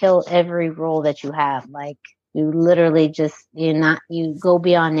 because you kill every role that you have. Like, you literally just, you go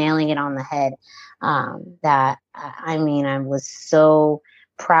beyond nailing it on the head. I was so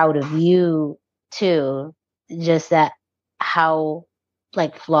proud of you too. Just that how,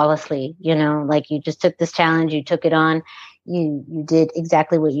 like, flawlessly, like, you just took this challenge, you took it on, you did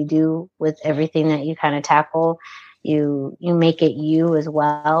exactly what you do with everything that you kind of tackle. You make it you as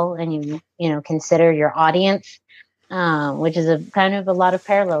well, and you consider your audience, which is a kind of a lot of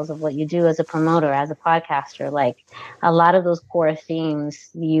parallels of what you do as a promoter, as a podcaster. Like, a lot of those core themes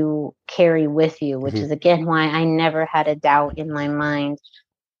you carry with you, which is, again, why I never had a doubt in my mind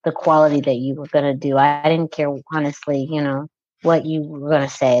the quality that you were going to do. I didn't care, honestly, what you were going to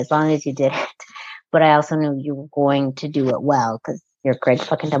say, as long as you did it. But I also knew you were going to do it well, because you're Greg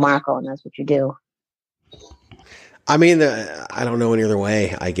fucking DeMarco, and that's what you do. I mean, I don't know any other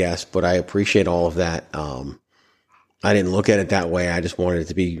way, I guess, but I appreciate all of that. I didn't look at it that way. I just wanted it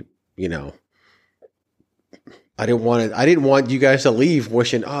to be, I didn't want you guys to leave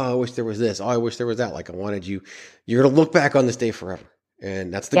wishing, oh, I wish there was this. Oh, I wish there was that. Like, I wanted you're going to look back on this day forever.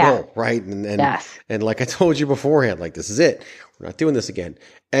 And that's the goal, right? And like I told you beforehand, like, this is it. We're not doing this again.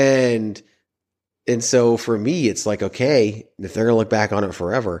 And so for me, it's like, okay, if they're going to look back on it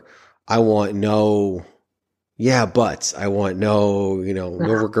forever, I want no, buts. I want no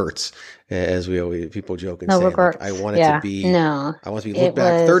regrets, as we always, people joke and say. Like, I want it to be, I want to be looked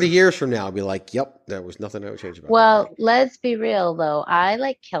back 30 years from now and be like, yep, there was nothing I would change about it. Well, let's be real though.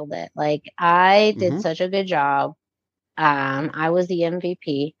 I killed it. Like, I did such a good job. I was the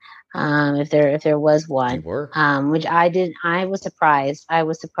MVP. If there was one, you were. Which I did. I was surprised.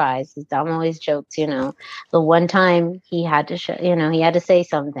 Dom always jokes, the one time he had to he had to say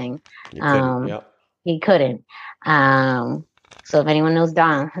something. He couldn't. So if anyone knows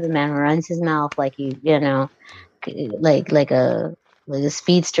Dom, the man runs his mouth like like a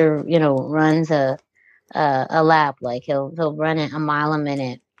speedster, runs a lap. Like, he'll run it a mile a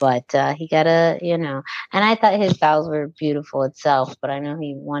minute. But he gotta, and I thought his styles were beautiful itself, but I know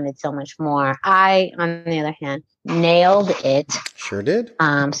he wanted so much more. I, on the other hand, nailed it. Sure did.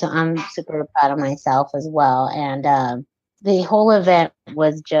 So I'm super proud of myself as well. And the whole event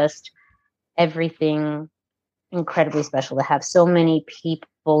was just everything incredibly special to have so many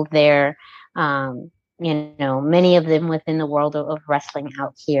people there. Many of them within the world of wrestling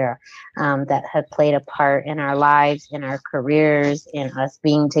out here, that have played a part in our lives, in our careers, in us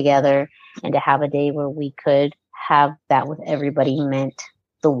being together, and to have a day where we could have that with everybody meant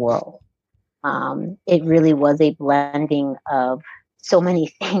the world. It really was a blending of so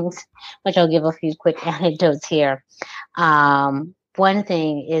many things, which I'll give a few quick anecdotes here. One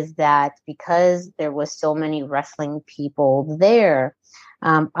thing is that because there was so many wrestling people there,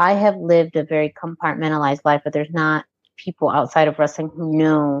 I have lived a very compartmentalized life, but there's not people outside of wrestling who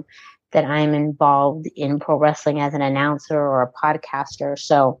know that I'm involved in pro wrestling as an announcer or a podcaster.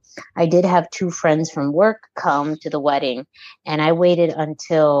 So I did have 2 friends from work come to the wedding, and I waited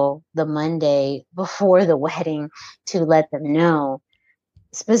until the Monday before the wedding to let them know,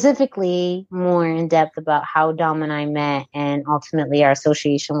 specifically more in depth about how Dom and I met and ultimately our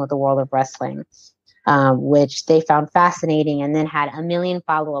association with the world of wrestling. Which they found fascinating, and then had a million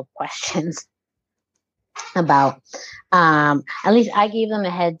follow-up questions about. At least I gave them a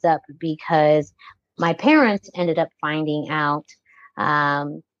heads up, because my parents ended up finding out,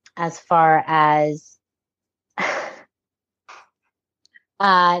 as far as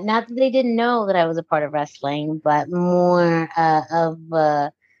not that they didn't know that I was a part of wrestling, but more of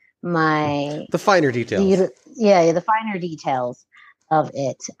the finer details. The finer details of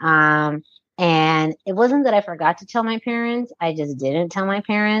it. And it wasn't that I forgot to tell my parents. I just didn't tell my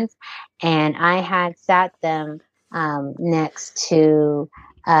parents. And I had sat them next to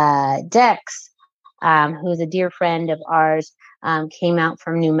Dex, who's a dear friend of ours, came out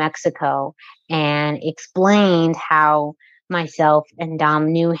from New Mexico and explained how myself and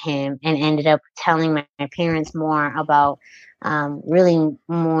Dom knew him, and ended up telling my parents more about really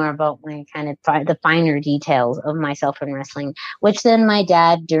more about my kind of the finer details of myself in wrestling, which then my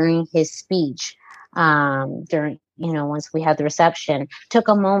dad, during his speech, once we had the reception, took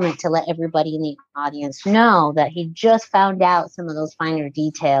a moment to let everybody in the audience know that he just found out some of those finer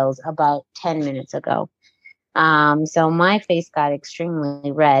details about 10 minutes ago. So my face got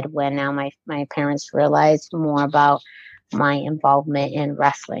extremely red when now my parents realized more about my involvement in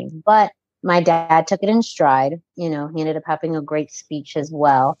wrestling. But my dad took it in stride. He ended up having a great speech as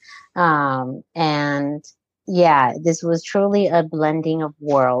well. And yeah, this was truly a blending of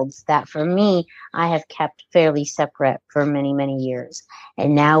worlds that for me, I have kept fairly separate for many, many years.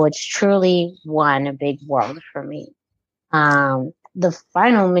 And now it's truly one big world for me. The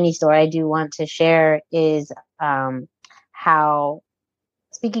final mini story I do want to share is how,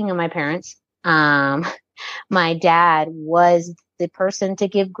 speaking of my parents, my dad was the person to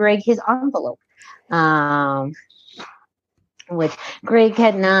give Greg his envelope, which Greg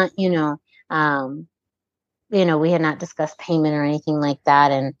had not, we had not discussed payment or anything like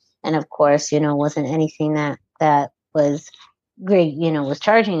that. And of course, wasn't anything that was Greg, was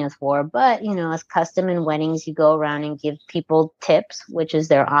charging us for. But, as custom in weddings, you go around and give people tips, which is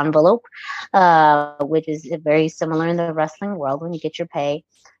their envelope, which is very similar in the wrestling world when you get your pay.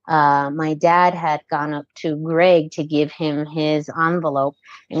 My dad had gone up to Greg to give him his envelope,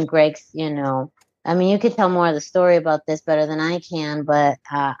 and Greg's, you could tell more of the story about this better than I can, but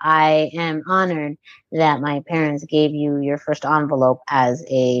I am honored that my parents gave you your first envelope as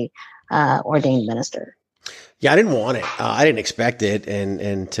a ordained minister. Yeah, I didn't want it. I didn't expect it.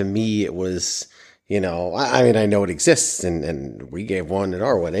 And to me, it was, I know it exists and we gave one at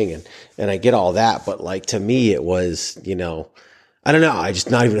our wedding and I get all that. But like, to me, it was, I don't know. I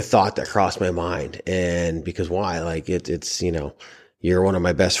just not even a thought that crossed my mind. And because why? Like it's, you're one of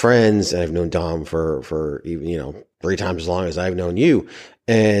my best friends and I've known Dom for even, 3 times as long as I've known you.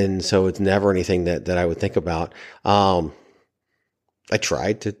 And so it's never anything that I would think about. I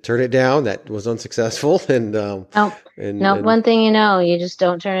tried to turn it down. That was unsuccessful. And, one thing, you just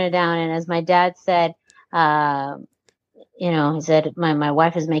don't turn it down. And as my dad said, he said, my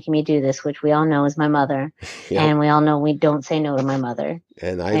wife is making me do this, which we all know is my mother. Yep. And we all know we don't say no to my mother.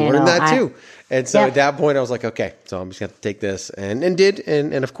 And I learned that too. And so at that point I was like, okay, so I'm just going to take this and did.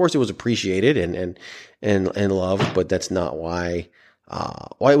 And of course it was appreciated and loved, but that's not why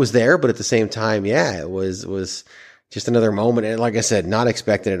it was there. But at the same time, it was just another moment. And like I said, not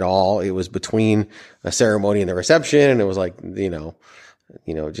expected at all. It was between a ceremony and the reception. And it was like,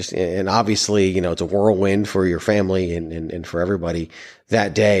 just, and obviously, it's a whirlwind for your family and for everybody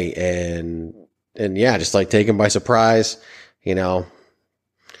that day. And just like taken by surprise,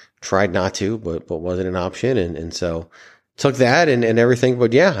 tried not to, but wasn't an option. And so took that and everything.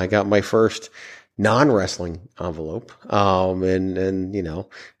 But I got my first non-wrestling envelope. And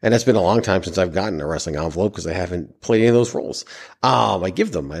it's been a long time since I've gotten a wrestling envelope because I haven't played any of those roles. I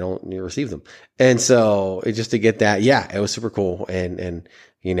give them, I don't receive them. And so just to get that, it was super cool. And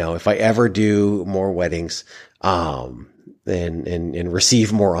if I ever do more weddings, and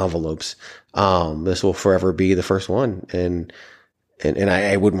receive more envelopes, this will forever be the first one. And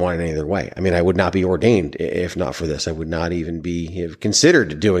I wouldn't want it any other way. I mean, I would not be ordained if not for this. I would not even have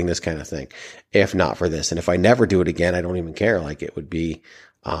considered doing this kind of thing if not for this. And if I never do it again, I don't even care. Like it would be,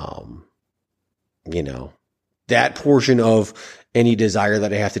 that portion of any desire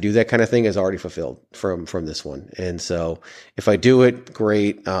that I have to do that kind of thing is already fulfilled from this one. And so if I do it,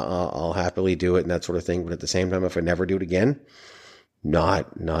 great. I'll happily do it and that sort of thing. But at the same time, if I never do it again, not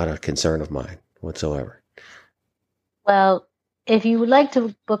a concern of mine whatsoever. Well, if you would like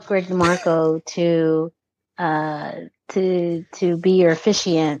to book Greg DeMarco to be your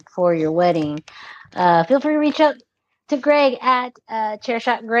officiant for your wedding, feel free to reach out to Greg at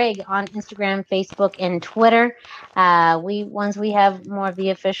Chairshot Greg on Instagram, Facebook, and Twitter. Once we have more of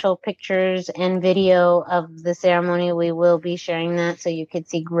the official pictures and video of the ceremony, we will be sharing that so you could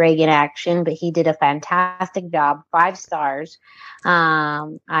see Greg in action. But he did a fantastic job, 5 stars.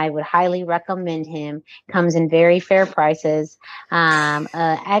 I would highly recommend him. Comes in very fair prices.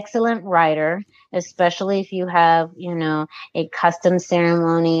 Excellent writer, especially if you have, a custom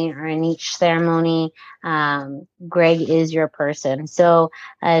ceremony or a niche ceremony. Greg is your person. So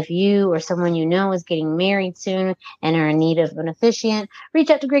if you or someone is getting married soon and are in need of an officiant,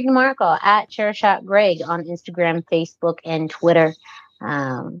 reach out to Greg DeMarco at Chairshot Greg on Instagram, Facebook, and Twitter.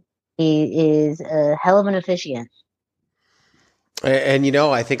 He is a hell of an officiant. And,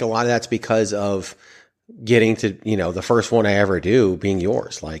 I think a lot of that's because of getting to, the first one I ever do being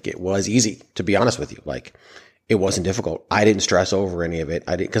yours. Like it was easy, to be honest with you. Like it wasn't difficult. I didn't stress over any of it.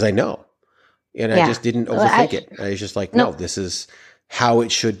 I didn't, because I know. And I just didn't overthink it. I was just like, no, this is how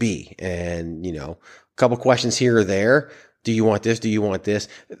it should be. And, a couple questions here or there. Do you want this? Do you want this?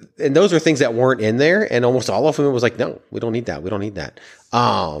 And those are things that weren't in there. And almost all of them, it was like, no, we don't need that. We don't need that.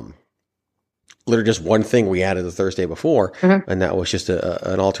 Literally just one thing we added the Thursday before. Mm-hmm. And that was just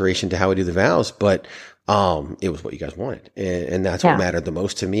an alteration to how we do the vows. But, it was what you guys wanted. And that's what mattered the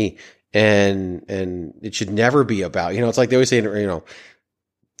most to me. And it should never be about, it's like they always say,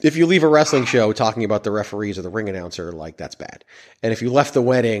 if you leave a wrestling show talking about the referees or the ring announcer, like that's bad. And if you left the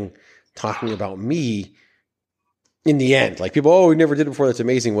wedding talking about me, in the end, like people, oh, we never did it before. That's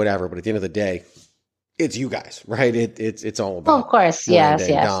amazing, whatever. But at the end of the day, it's you guys, right? It's all about. Of course, Miranda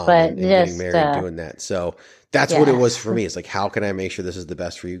yes, Dom but and just getting married, and doing that. So that's what it was for me. It's like, how can I make sure this is the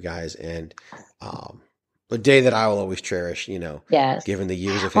best for you guys? And a day that I will always cherish, given the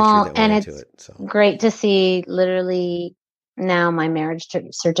years of history that went into it. So great to see. Literally, now my marriage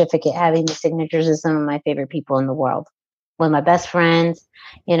certificate having the signatures of some of my favorite people in the world. One of my best friends,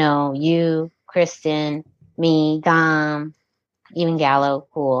 you, Kristen, me, Dom, even Gallo,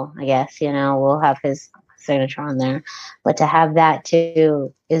 cool, I guess, we'll have his signature on there. But to have that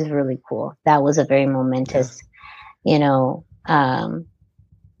too is really cool. That was a very momentous,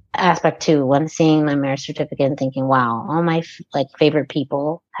 aspect too, when seeing my marriage certificate and thinking, wow, all my favorite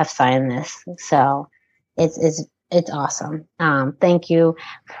people have signed this. So it's awesome. Thank you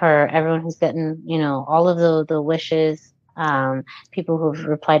for everyone who's gotten, all of the wishes. People who've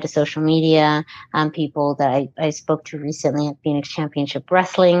replied to social media, people that I spoke to recently at Phoenix Championship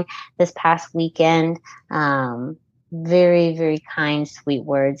Wrestling this past weekend. Very, very kind, sweet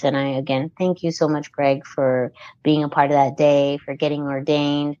words. And I, again, thank you so much, Greg, for being a part of that day, for getting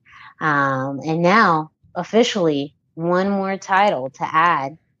ordained. And now, officially, one more title to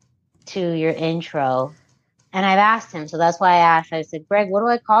add to your intro. And I've asked him, so that's why I asked. I said, Greg, what do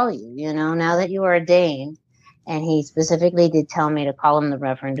I call you, now that you are ordained? And he specifically did tell me to call him the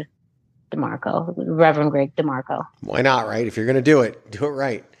Reverend Greg DeMarco. Why not, right? If you're going to do it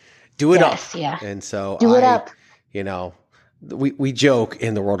right. Do it up. Yeah. And so do it up. We joke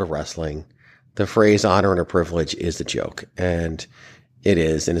in the world of wrestling, the phrase honor and a privilege is a joke. And it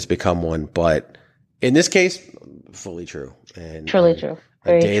is, and it's become one. But in this case, fully true. And truly true.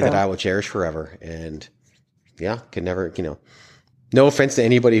 Very a day true. That I will cherish forever. And can never, no offense to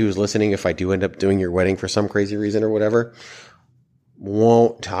anybody who's listening, if I do end up doing your wedding for some crazy reason or whatever,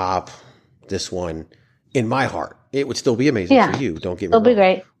 won't top this one in my heart. It would still be amazing for you. Don't get me wrong. It'll be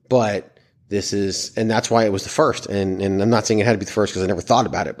great. But this is, and that's why it was the first. And I'm not saying it had to be the first because I never thought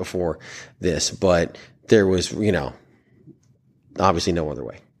about it before this, but there was, obviously no other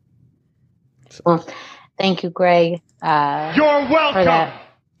way. So. Well, thank you, Greg. You're welcome. For that.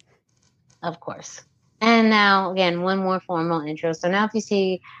 Of course. And now, again, one more formal intro. So now if you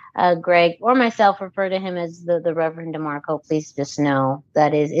see Greg or myself refer to him as the Reverend DeMarco, please just know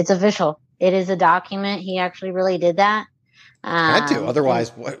that it's official. It is a document. He actually really did that. Had to.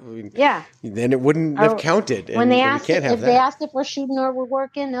 Otherwise, then it wouldn't have counted. When they asked they asked if we're shooting or we're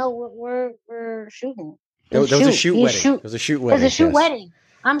working, no, we're shooting. That was a shoot wedding. It was a shoot wedding. It was a shoot wedding.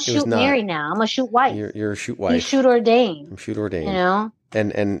 I'm shoot married now. I'm a shoot wife. You're a shoot wife. You shoot ordained. I'm shoot ordained.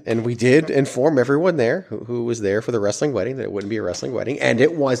 And we did inform everyone there who was there for the wrestling wedding that it wouldn't be a wrestling wedding, and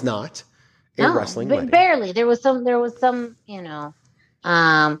it was not a wrestling wedding. Barely. There was some.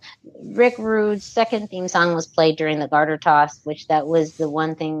 Rick Rude's second theme song was played during the garter toss, which that was the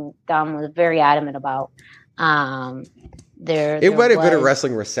one thing Dom was very adamant about. It might have been a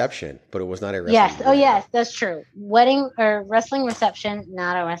wrestling reception, but it was not a wrestling. Yes. Oh, yes, that's true. Wedding or wrestling reception,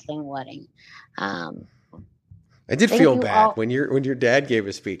 not a wrestling wedding. I did feel bad when your dad gave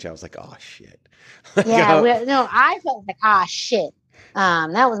a speech. I was like, oh shit. I felt like shit.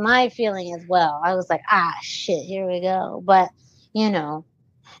 That was my feeling as well. I was like, shit, here we go. But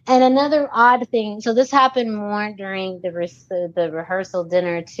and another odd thing. So this happened more during the rehearsal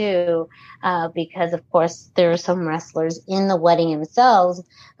dinner too, because of course there were some wrestlers in the wedding themselves.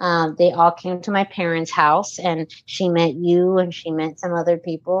 They all came to my parents' house, and she met you, and she met some other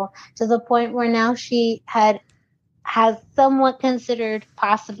people, to the point where now she has somewhat considered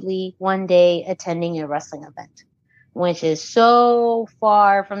possibly one day attending a wrestling event, which is so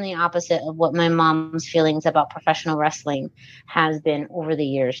far from the opposite of what my mom's feelings about professional wrestling has been over the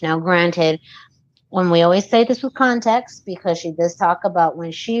years. Now, granted, when we always say this with context, because she does talk about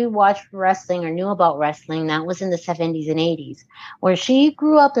when she watched wrestling or knew about wrestling, that was in the 70s and 80s, where she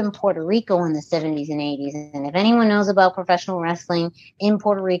grew up in Puerto Rico in the 70s and 80s. And if anyone knows about professional wrestling in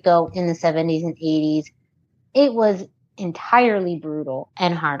Puerto Rico in the 70s and 80s, it was entirely brutal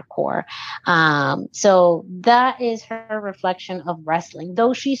and hardcore. So that is her reflection of wrestling.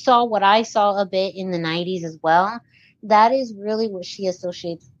 Though she saw what I saw a bit in the 90s as well, that is really what she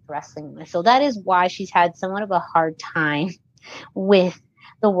associates wrestling with. So that is why she's had somewhat of a hard time with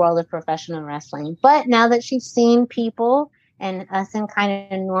the world of professional wrestling. But now that she's seen people and us in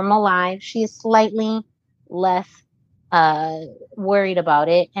kind of normal lives, she is slightly less worried about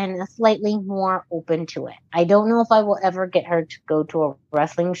it and slightly more open to it. I don't know if I will ever get her to go to a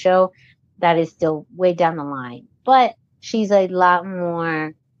wrestling show. That is still way down the line. But she's a lot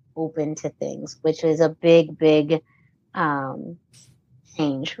more open to things, which is a big, big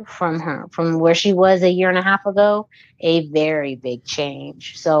change from her, from where she was a year and a half ago. A very big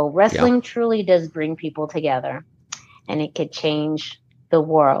change. So wrestling truly does bring people together, and it could change the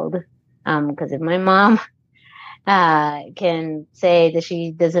world. Because if my mom can say that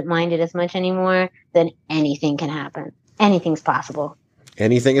she doesn't mind it as much anymore, then anything can happen. Anything's possible.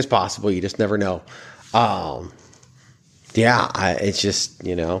 Anything is possible. You just never know. It's just,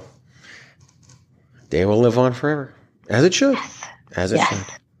 they will live on forever. As it should. Yes. As it should.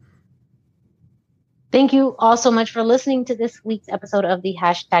 Thank you all so much for listening to this week's episode of the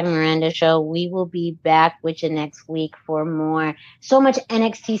 #Miranda Show. We will be back with you next week for more. So much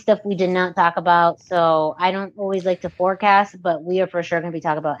NXT stuff we did not talk about, so I don't always like to forecast, but we are for sure going to be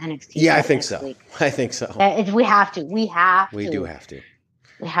talking about NXT. Yeah, I think so. I think so. We have to. We do have to.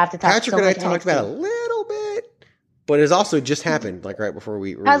 We have to talk. Patrick and I talked about it a little bit, but it's also just happened, like right before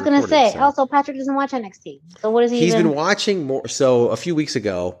we. I was going to say. Also, Patrick doesn't watch NXT, so what is he? He's been watching more. So a few weeks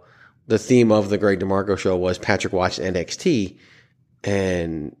ago, the theme of the Greg DeMarco show was Patrick watched NXT,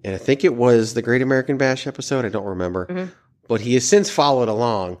 and I think it was the Great American Bash episode. I don't remember, but he has since followed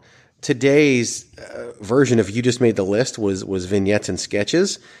along. Today's version of You Just Made the List was vignettes and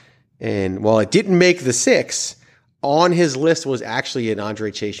sketches, and while it didn't make the 6, on his list was actually an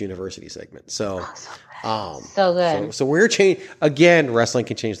Andre Chase University segment. So good. So we're changing again. Wrestling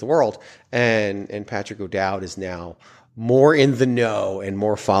can change the world, and Patrick O'Dowd is now more in the know and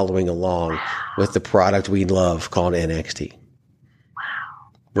more following along with the product we love called NXT. Wow.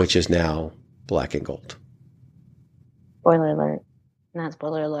 Which is now black and gold. Spoiler alert. Not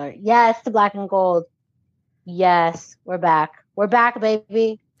spoiler alert. Yes, to black and gold. Yes, we're back. We're back,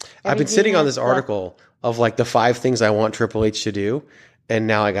 baby. I've been sitting on this article of like the 5 things I want Triple H to do, and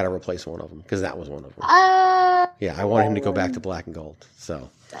now I got to replace one of them because that was one of them. Yeah, I want him to go back to black and gold. So,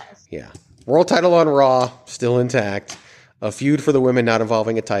 yeah. World title on Raw, still intact. A feud for the women not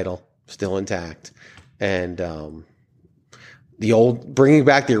involving a title, still intact. And bringing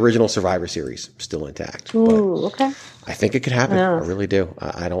back the original Survivor Series, still intact. Ooh, okay. I think it could happen. I really do.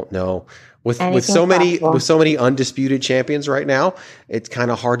 I don't know. With so many undisputed champions right now, it's kind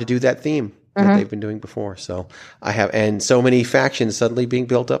of hard to do that theme that they've been doing before. So and so many factions suddenly being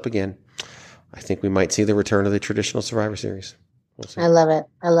built up again. I think we might see the return of the traditional Survivor Series. We'll see. I love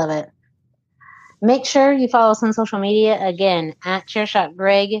it. Make sure you follow us on social media, again, at Chairshot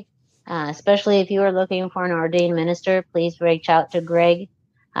Greg. Especially if you are looking for an ordained minister, please reach out to Greg.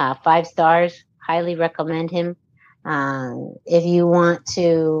 5 stars. Highly recommend him. If you want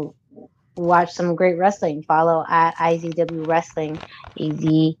to watch some great wrestling, follow at IZW Wrestling AZ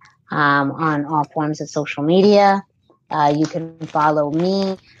on all forms of social media. You can follow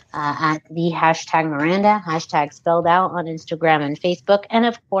me at the #Miranda, hashtag spelled out, on Instagram and Facebook. And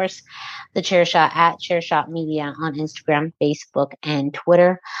of course, the Chairshot at Chairshot Media on Instagram, Facebook, and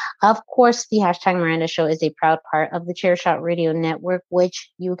Twitter. Of course, the #Miranda Show is a proud part of the Chairshot Radio Network, which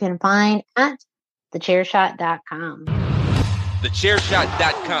you can find at thechairshot.com.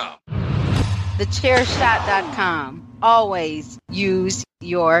 Thechairshot.com. Thechairshot.com. Always use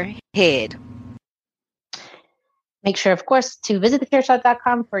your head. Make sure, of course, to visit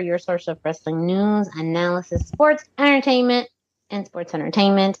thechairshot.com for your source of wrestling news, analysis, sports entertainment.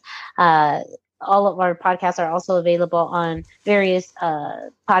 All of our podcasts are also available on various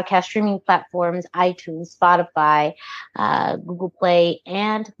podcast streaming platforms, iTunes, Spotify, Google Play,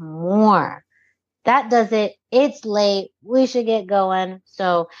 and more. That does it. It's late. We should get going.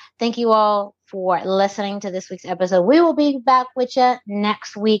 So thank you all for listening to this week's episode. We will be back with you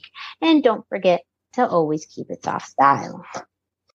next week. And don't forget to always keep it soft style.